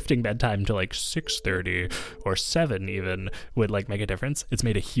just shifting bedtime to like 6:30 or 7 even would like make a difference. It's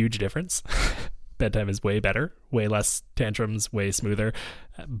made a huge difference. Bedtime is way better, way less tantrums, way smoother,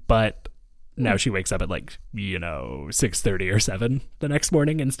 but now she wakes up at like 6:30 or 7 the next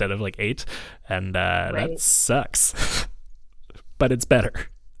morning instead of like 8, and that sucks. But it's better.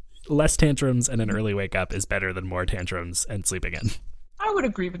 Less tantrums and an early wake up is better than more tantrums and sleeping in. I would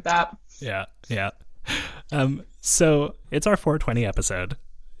agree with that. Yeah. So it's our 420 episode.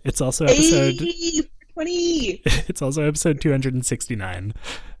 It's also episode 420. It's also episode 269.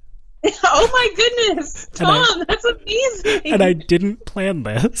 Oh my goodness, Tom, that's amazing. And I didn't plan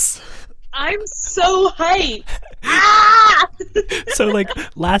this. I'm so hyped. So like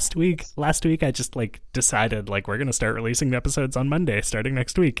last week I just like decided like we're gonna start releasing the episodes on Monday starting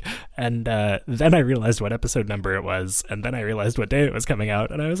next week, and then I realized what episode number it was, and then I realized what day it was coming out,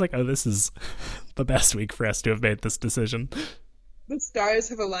 and I was like, oh, this is the best week for us to have made this decision. The stars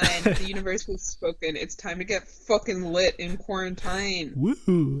have aligned. The universe has spoken. It's time to get fucking lit in quarantine.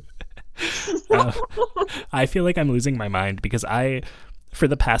 Woo! I feel like I'm losing my mind because for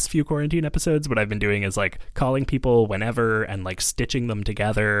the past few quarantine episodes, what I've been doing is like calling people whenever and like stitching them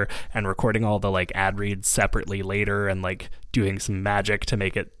together and recording all the like ad reads separately later and like doing some magic to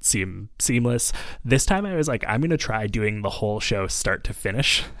make it seem seamless. This time I was like, I'm going to try doing the whole show start to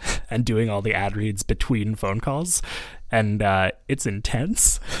finish and doing all the ad reads between phone calls. And it's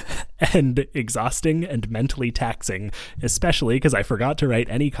intense and exhausting and mentally taxing, especially because I forgot to write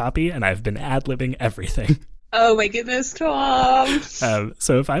any copy and I've been ad-libbing everything. Oh my goodness, Tom.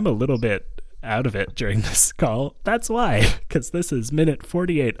 So if I'm a little bit out of it during this call, that's why, because this is minute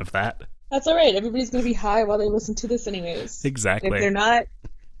 48 of that. That's all right. Everybody's going to be high while they listen to this anyways. Exactly. If they're not,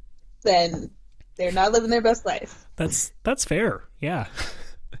 then they're not living their best life. That's fair. Yeah.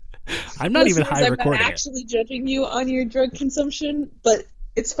 I'm not even high recording it. I'm not actually judging you on your drug consumption, but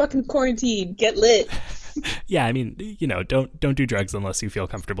it's fucking quarantine. Get lit. Yeah, I mean, don't do drugs unless you feel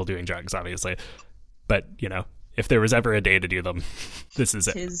comfortable doing drugs, obviously. But, if there was ever a day to do them, this is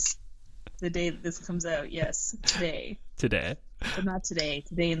it. Tis the day that this comes out, yes. Today. But not today.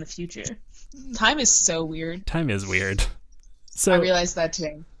 Today in the future. Time is so weird. Time is weird. So I realized that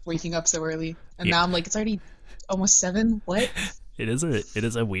today, waking up so early. And now I'm like, it's already almost 7? What? It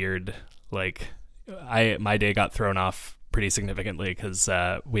is a weird, like, my day got thrown off pretty significantly because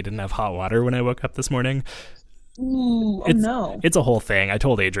we didn't have hot water when I woke up this morning. Ooh, no. It's a whole thing. I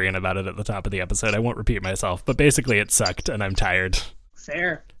told Adrian about it at the top of the episode. I won't repeat myself, but basically it sucked and I'm tired.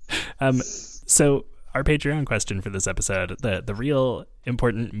 Fair. So our Patreon question for this episode, the real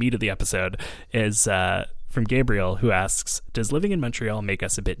important meat of the episode, is from Gabriel, who asks, does living in Montreal make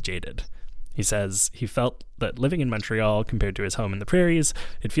us a bit jaded? He says he felt that living in Montreal compared to his home in the prairies,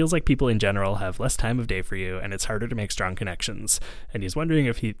 it feels like people in general have less time of day for you and it's harder to make strong connections. And he's wondering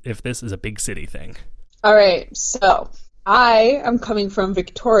if this is a big city thing. All right, so I am coming from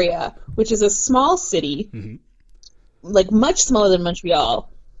Victoria, which is a small city, like much smaller than Montreal,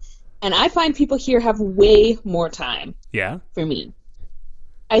 and I find people here have way more time. Yeah. For me,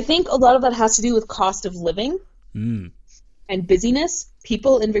 I think a lot of that has to do with cost of living and busyness.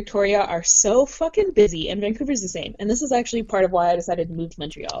 People in Victoria are so fucking busy, and Vancouver's the same. And this is actually part of why I decided to move to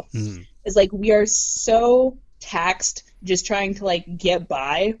Montreal. Is like we are so taxed just trying to like get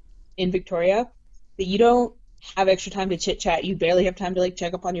by in Victoria that you don't have extra time to chit chat. You barely have time to like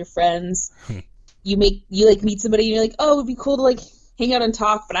check up on your friends. You like meet somebody and you're like, oh, it'd be cool to like hang out and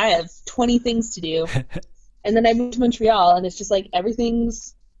talk, but I have 20 things to do. And then I moved to Montreal and it's just like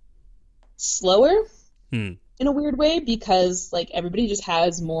everything's slower in a weird way because like everybody just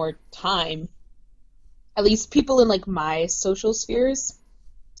has more time. At least people in like my social spheres,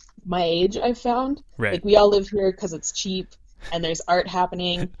 my age, I've found. Right. Like we all live here because it's cheap. And there's art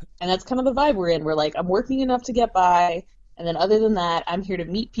happening, and that's kind of the vibe we're in. We're like, I'm working enough to get by, and then other than that, I'm here to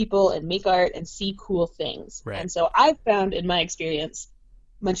meet people and make art and see cool things. Right. And so I've found, in my experience,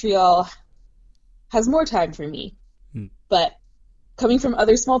 Montreal has more time for me. But coming from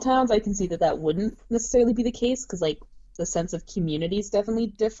other small towns, I can see that wouldn't necessarily be the case, because, like, the sense of community is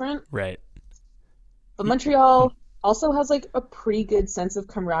definitely different. Right. But Montreal also has like a pretty good sense of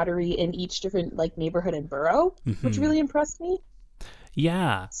camaraderie in each different like neighborhood and borough, which really impressed me.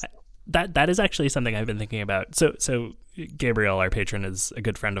 Yeah. That is actually something I've been thinking about. So Gabriel, our patron, is a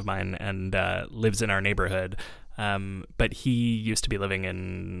good friend of mine and lives in our neighborhood. But he used to be living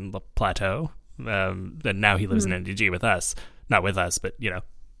in the Plateau. And now he lives in NDG with us. Not with us, but,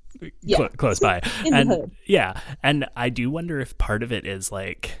 close by. In the hood. Yeah. And I do wonder if part of it is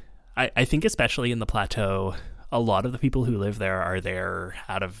like, I think especially in the Plateau, a lot of the people who live there are there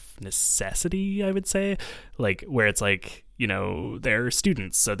out of necessity, I would say. Like, where it's like, they're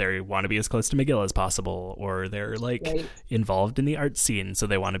students, so they want to be as close to McGill as possible, or they're like involved in the art scene, so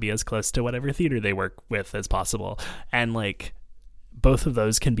they want to be as close to whatever theater they work with as possible. And like both of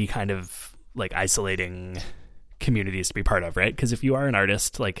those can be kind of like isolating communities to be part of, right? Because if you are an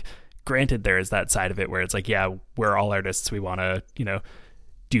artist, like granted there is that side of it where it's like, yeah, we're all artists, we want to,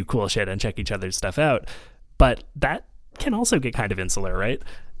 do cool shit and check each other's stuff out, but that can also get kind of insular, right?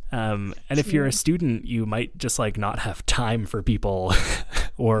 And if you're a student, you might just like not have time for people,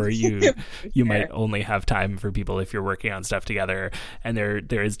 or you might only have time for people if you're working on stuff together. And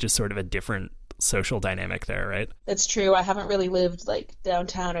there is just sort of a different social dynamic there, right? That's true. I haven't really lived like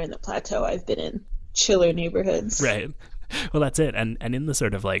downtown or in the Plateau. I've been in chiller neighborhoods. Right. Well, that's it. And in the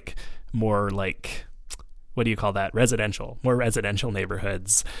sort of like more like, what do you call that? More residential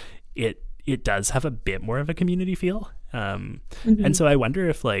neighborhoods, it does have a bit more of a community feel. And so I wonder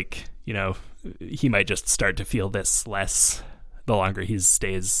if like, he might just start to feel this less the longer he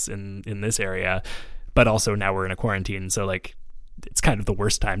stays in this area, but also now we're in a quarantine. So like, it's kind of the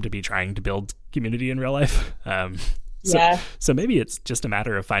worst time to be trying to build community in real life. So maybe it's just a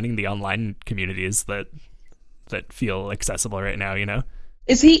matter of finding the online communities that feel accessible right now,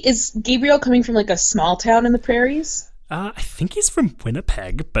 Is Gabriel coming from like a small town in the prairies? I think he's from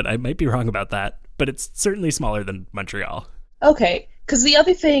Winnipeg, but I might be wrong about that. But it's certainly smaller than Montreal. Okay, because the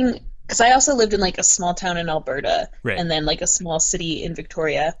other thing, because I also lived in like a small town in Alberta, right, and then like a small city in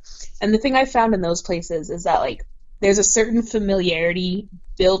Victoria. And the thing I found in those places is that like there's a certain familiarity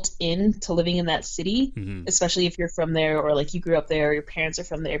built into living in that city, especially if you're from there or like you grew up there or your parents are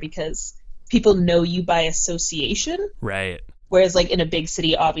from there, because people know you by association. Right. Whereas like in a big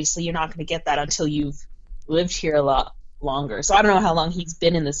city, obviously you're not going to get that until you've lived here a lot longer. So I don't know how long he's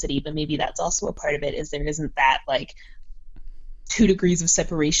been in the city, but maybe that's also a part of it, is there isn't that like 2 degrees of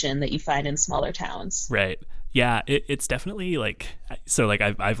separation that you find in smaller towns. Right. Yeah, it's definitely like, so like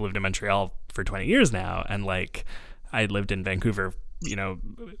I've lived in Montreal for 20 years now, and like I lived in Vancouver,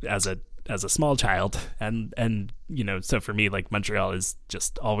 as a small child, and so for me, like Montreal has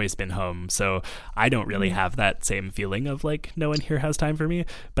just always been home, so I don't really have that same feeling of like no one here has time for me.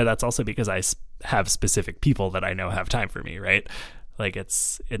 But that's also because I have specific people that I know have time for me, right? Like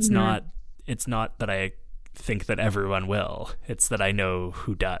it's not that I think that everyone will, it's that I know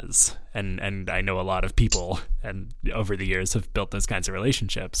who does, and I know a lot of people, and over the years have built those kinds of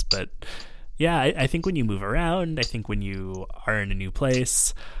relationships. But yeah, I think when you move around, I think when you are in a new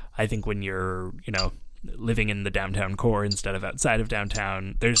place, I think when you're, living in the downtown core instead of outside of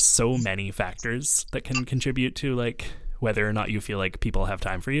downtown, there's so many factors that can contribute to like whether or not you feel like people have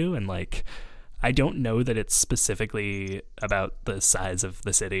time for you. And like, I don't know that it's specifically about the size of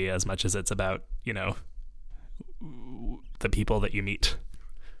the city as much as it's about, the people that you meet.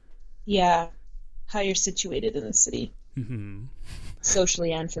 Yeah. How you're situated in the city.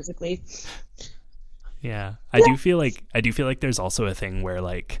 Socially and physically. Yeah. I do feel like there's also a thing where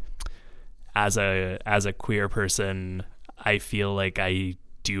like as a queer person, I feel like I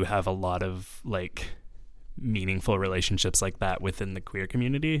do have a lot of like meaningful relationships like that within the queer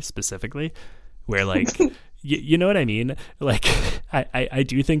community specifically, where like you know what I mean? Like I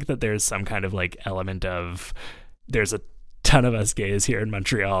do think that there's some kind of like element of, there's a ton of us gays here in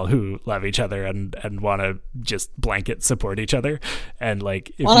Montreal who love each other and want to just blanket support each other, and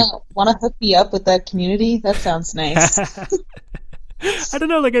like want to hook me up with that community. That sounds nice. I don't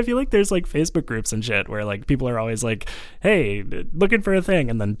know, like I feel like there's like Facebook groups and shit where like people are always like, hey, looking for a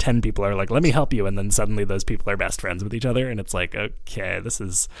thing, and then 10 people are like, let me help you, and then suddenly those people are best friends with each other, and it's like, okay, this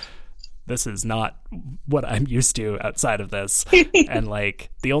is not what I'm used to outside of this. And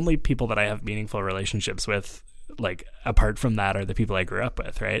like the only people that I have meaningful relationships with, like apart from that, are the people I grew up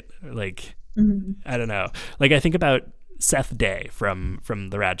with, right? Like I don't know, like I think about Seth Day from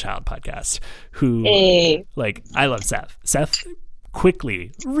the Rad Child podcast, who like, I love Seth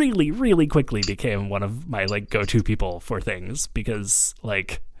quickly, really quickly became one of my like go-to people for things, because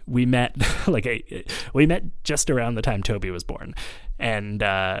like we met just around the time Toby was born, and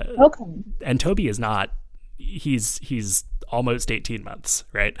and Toby is not he's almost 18 months,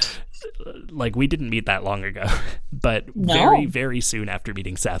 right? Like, we didn't meet that long ago, but very, very soon after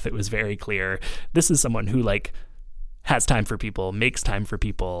meeting Seth, it was very clear this is someone who, like, has time for people, makes time for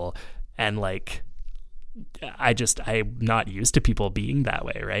people, and, like, I'm not used to people being that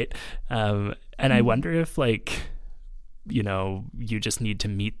way, right? And I wonder if, like, you know, you just need to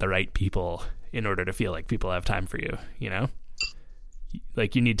meet the right people in order to feel like people have time for you, you know?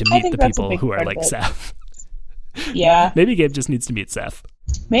 Like, you need to meet the people who are like Seth. Yeah. Maybe Gabe just needs to meet Seth.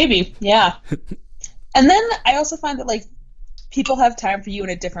 Maybe, yeah. And then I also find that, like, people have time for you in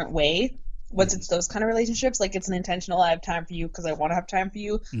a different way once it's those kind of relationships. Like, it's an intentional, I have time for you because I want to have time for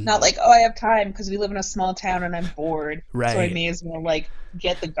you. Not like, oh, I have time because we live in a small town and I'm bored. Right. So I may as well, like,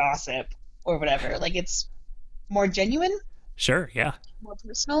 get the gossip or whatever. Like, it's more genuine. Sure, yeah. More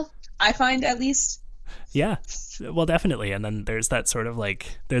personal, I find, at least. Yeah, well, definitely. And then there's that sort of,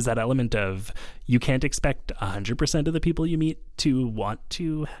 like, there's that element of you can't expect 100% of the people you meet to want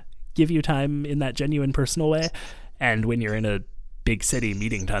to give you time in that genuine personal way. And when you're in a big city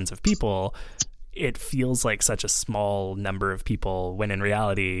meeting tons of people, it feels like such a small number of people, when in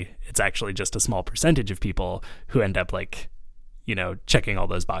reality it's actually just a small percentage of people who end up, like, you know, checking all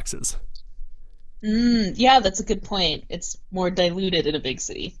those boxes. Yeah, that's a good point. It's more diluted in a big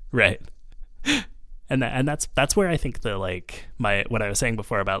city. Right. And that's where I think the, like, what I was saying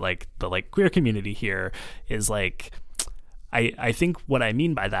before about, like, the, like, queer community here is, like, I think what I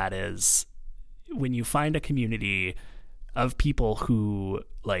mean by that is when you find a community of people who,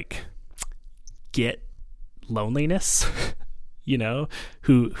 like, get loneliness, you know,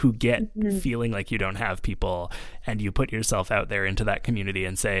 who get feeling like you don't have people, and you put yourself out there into that community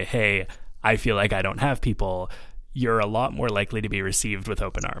and say, hey, I feel like I don't have people, you're a lot more likely to be received with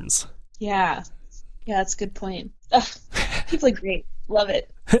open arms. Yeah. Yeah, that's a good point. Ugh, people are great. Love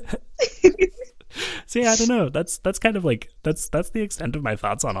it. So yeah, I don't know. That's kind of like that's the extent of my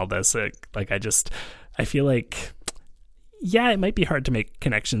thoughts on all this. Like, I feel like, yeah, it might be hard to make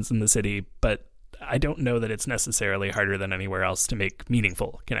connections in the city, but I don't know that it's necessarily harder than anywhere else to make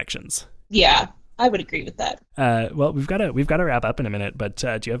meaningful connections. Yeah, I would agree with that. Well, we've got to wrap up in a minute, but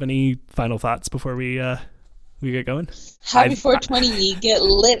do you have any final thoughts before we get going? Happy 420, get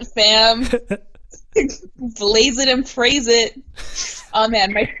lit, fam. Blaze it and praise it. Oh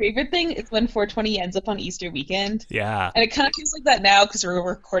man, my favorite thing is when 420 ends up on Easter weekend. Yeah. And it kind of feels like that now because we're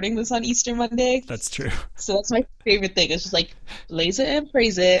recording this on Easter Monday. That's true. So that's my favorite thing. It's just like, blaze it and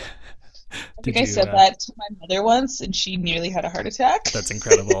praise it. I think I said that to my mother once, and she nearly had a heart attack. That's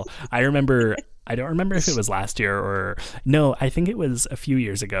incredible. I don't remember if it was last year or no, I think it was a few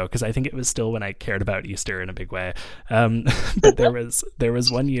years ago, because I think it was still when I cared about Easter in a big way. But there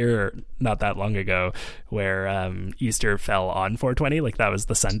was one year not that long ago where Easter fell on 420, like that was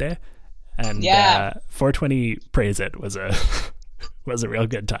the Sunday, and 420 praise it was a real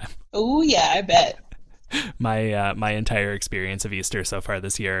good time. Oh yeah, I bet. My entire experience of Easter so far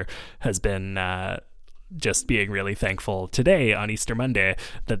this year has been just being really thankful today on Easter Monday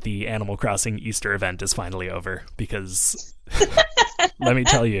that the Animal Crossing Easter event is finally over, because let me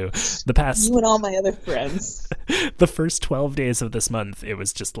tell you, the past... You and all my other friends. The first 12 days of this month, it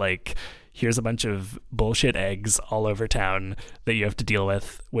was just like, here's a bunch of bullshit eggs all over town that you have to deal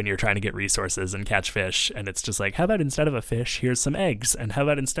with when you're trying to get resources and catch fish. And it's just like, how about instead of a fish, here's some eggs? And how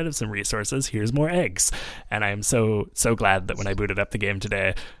about instead of some resources, here's more eggs? And I am so glad that when I booted up the game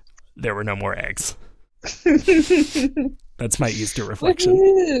today, there were no more eggs. That's my Easter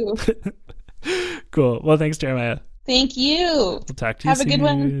reflection. Cool. Well, thanks, Jeremiah. Thank you. We'll talk to you soon. Have a good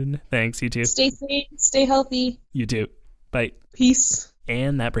one. Thanks, you too. Stay safe, stay healthy. You too. Bye. Peace.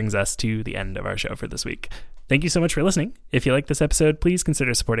 And that brings us to the end of our show for this week. Thank you so much for listening. If you like this episode, please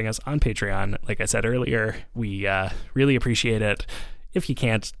consider supporting us on Patreon. Like I said earlier, we really appreciate it. If you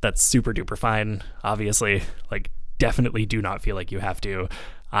can't, that's super duper fine. Obviously, like, definitely do not feel like you have to.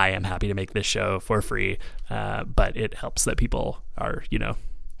 I am happy to make this show for free, but it helps that people are,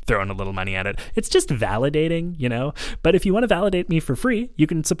 throwing a little money at it. It's just validating, But if you want to validate me for free, you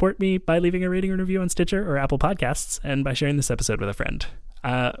can support me by leaving a rating and review on Stitcher or Apple Podcasts, and by sharing this episode with a friend.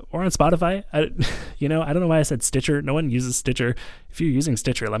 Or on Spotify. I don't know why I said Stitcher. No one uses Stitcher. If you're using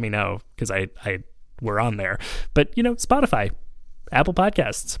Stitcher, let me know, because we're on there. But, Spotify, Apple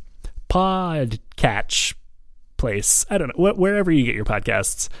Podcasts, Podcatch place, I don't know, wherever you get your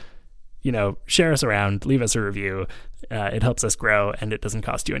podcasts, share us around, leave us a review. It helps us grow, and it doesn't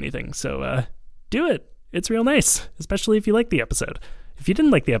cost you anything. So do it. It's real nice, especially if you like the episode. If you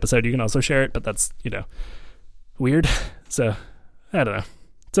didn't like the episode, you can also share it, but that's, weird. So I don't know.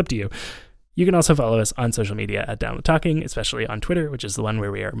 It's up to you. You can also follow us on social media at Down With Talking, especially on Twitter, which is the one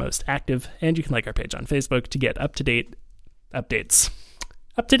where we are most active. And you can like our page on Facebook to get up-to-date updates.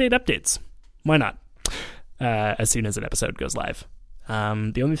 Up-to-date updates. Why not? As soon as an episode goes live.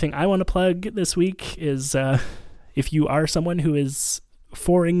 The only thing I want to plug this week is if you are someone who is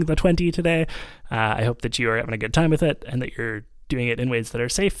 4ing the 20 today, I hope that you are having a good time with it and that you're doing it in ways that are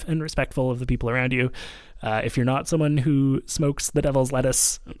safe and respectful of the people around you. If you're not someone who smokes the devil's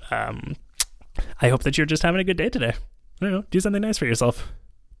lettuce, I hope that you're just having a good day today. I don't know, do something nice for yourself.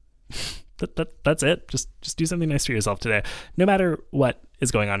 That's it. Just do something nice for yourself today. No matter what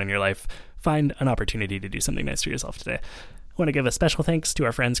is going on in your life, find an opportunity to do something nice for yourself today. I want to give a special thanks to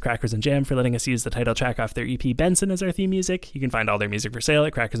our friends Crackers and Jam for letting us use the title track off their EP Benson as our theme music. You can find all their music for sale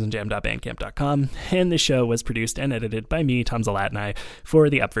at crackersandjam.bandcamp.com. And this show was produced and edited by me, Tom Zalatni, for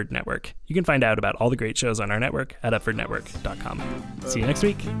the Upford Network. You can find out about all the great shows on our network at upfordnetwork.com. See you next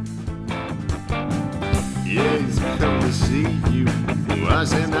week. Yeah, he's come to see you. I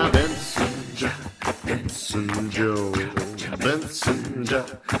said, now Benson Joe, Benson Joe, Benson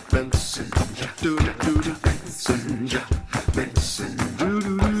Joe, do-do-do-do, Benson Joe, Benson,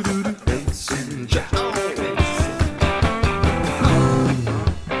 do-do-do-do, Benson Joe.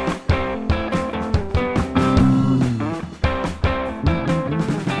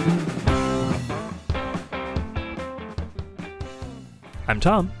 I'm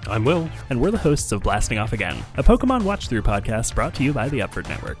Tom. I'm Will. And we're the hosts of Blasting Off Again, a Pokemon watch-through podcast brought to you by the Upford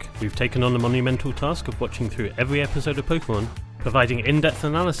Network. We've taken on the monumental task of watching through every episode of Pokemon, providing in-depth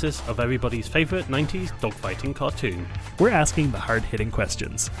analysis of everybody's favourite 90s dogfighting cartoon. We're asking the hard-hitting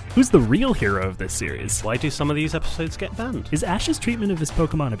questions. Who's the real hero of this series? Why do some of these episodes get banned? Is Ash's treatment of his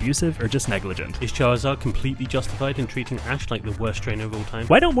Pokemon abusive or just negligent? Is Charizard completely justified in treating Ash like the worst trainer of all time?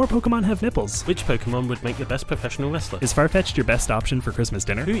 Why don't more Pokemon have nipples? Which Pokemon would make the best professional wrestler? Is Farfetch'd your best option for Christmas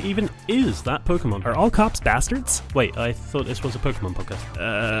dinner? Who even is that Pokemon? Are all cops bastards? Wait, I thought this was a Pokemon podcast.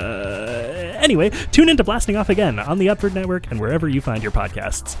 Anyway, tune into Blasting Off Again on the Upford Network and wherever you find your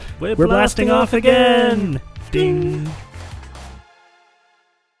podcasts. We're blasting off again! Ding!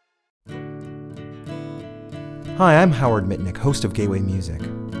 Hi, I'm Howard Mitnick, host of Gateway Music.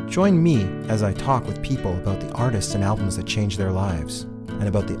 Join me as I talk with people about the artists and albums that changed their lives, and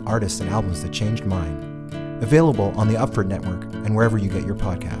about the artists and albums that changed mine. Available on the Upford Network and wherever you get your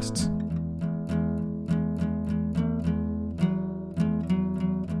podcasts.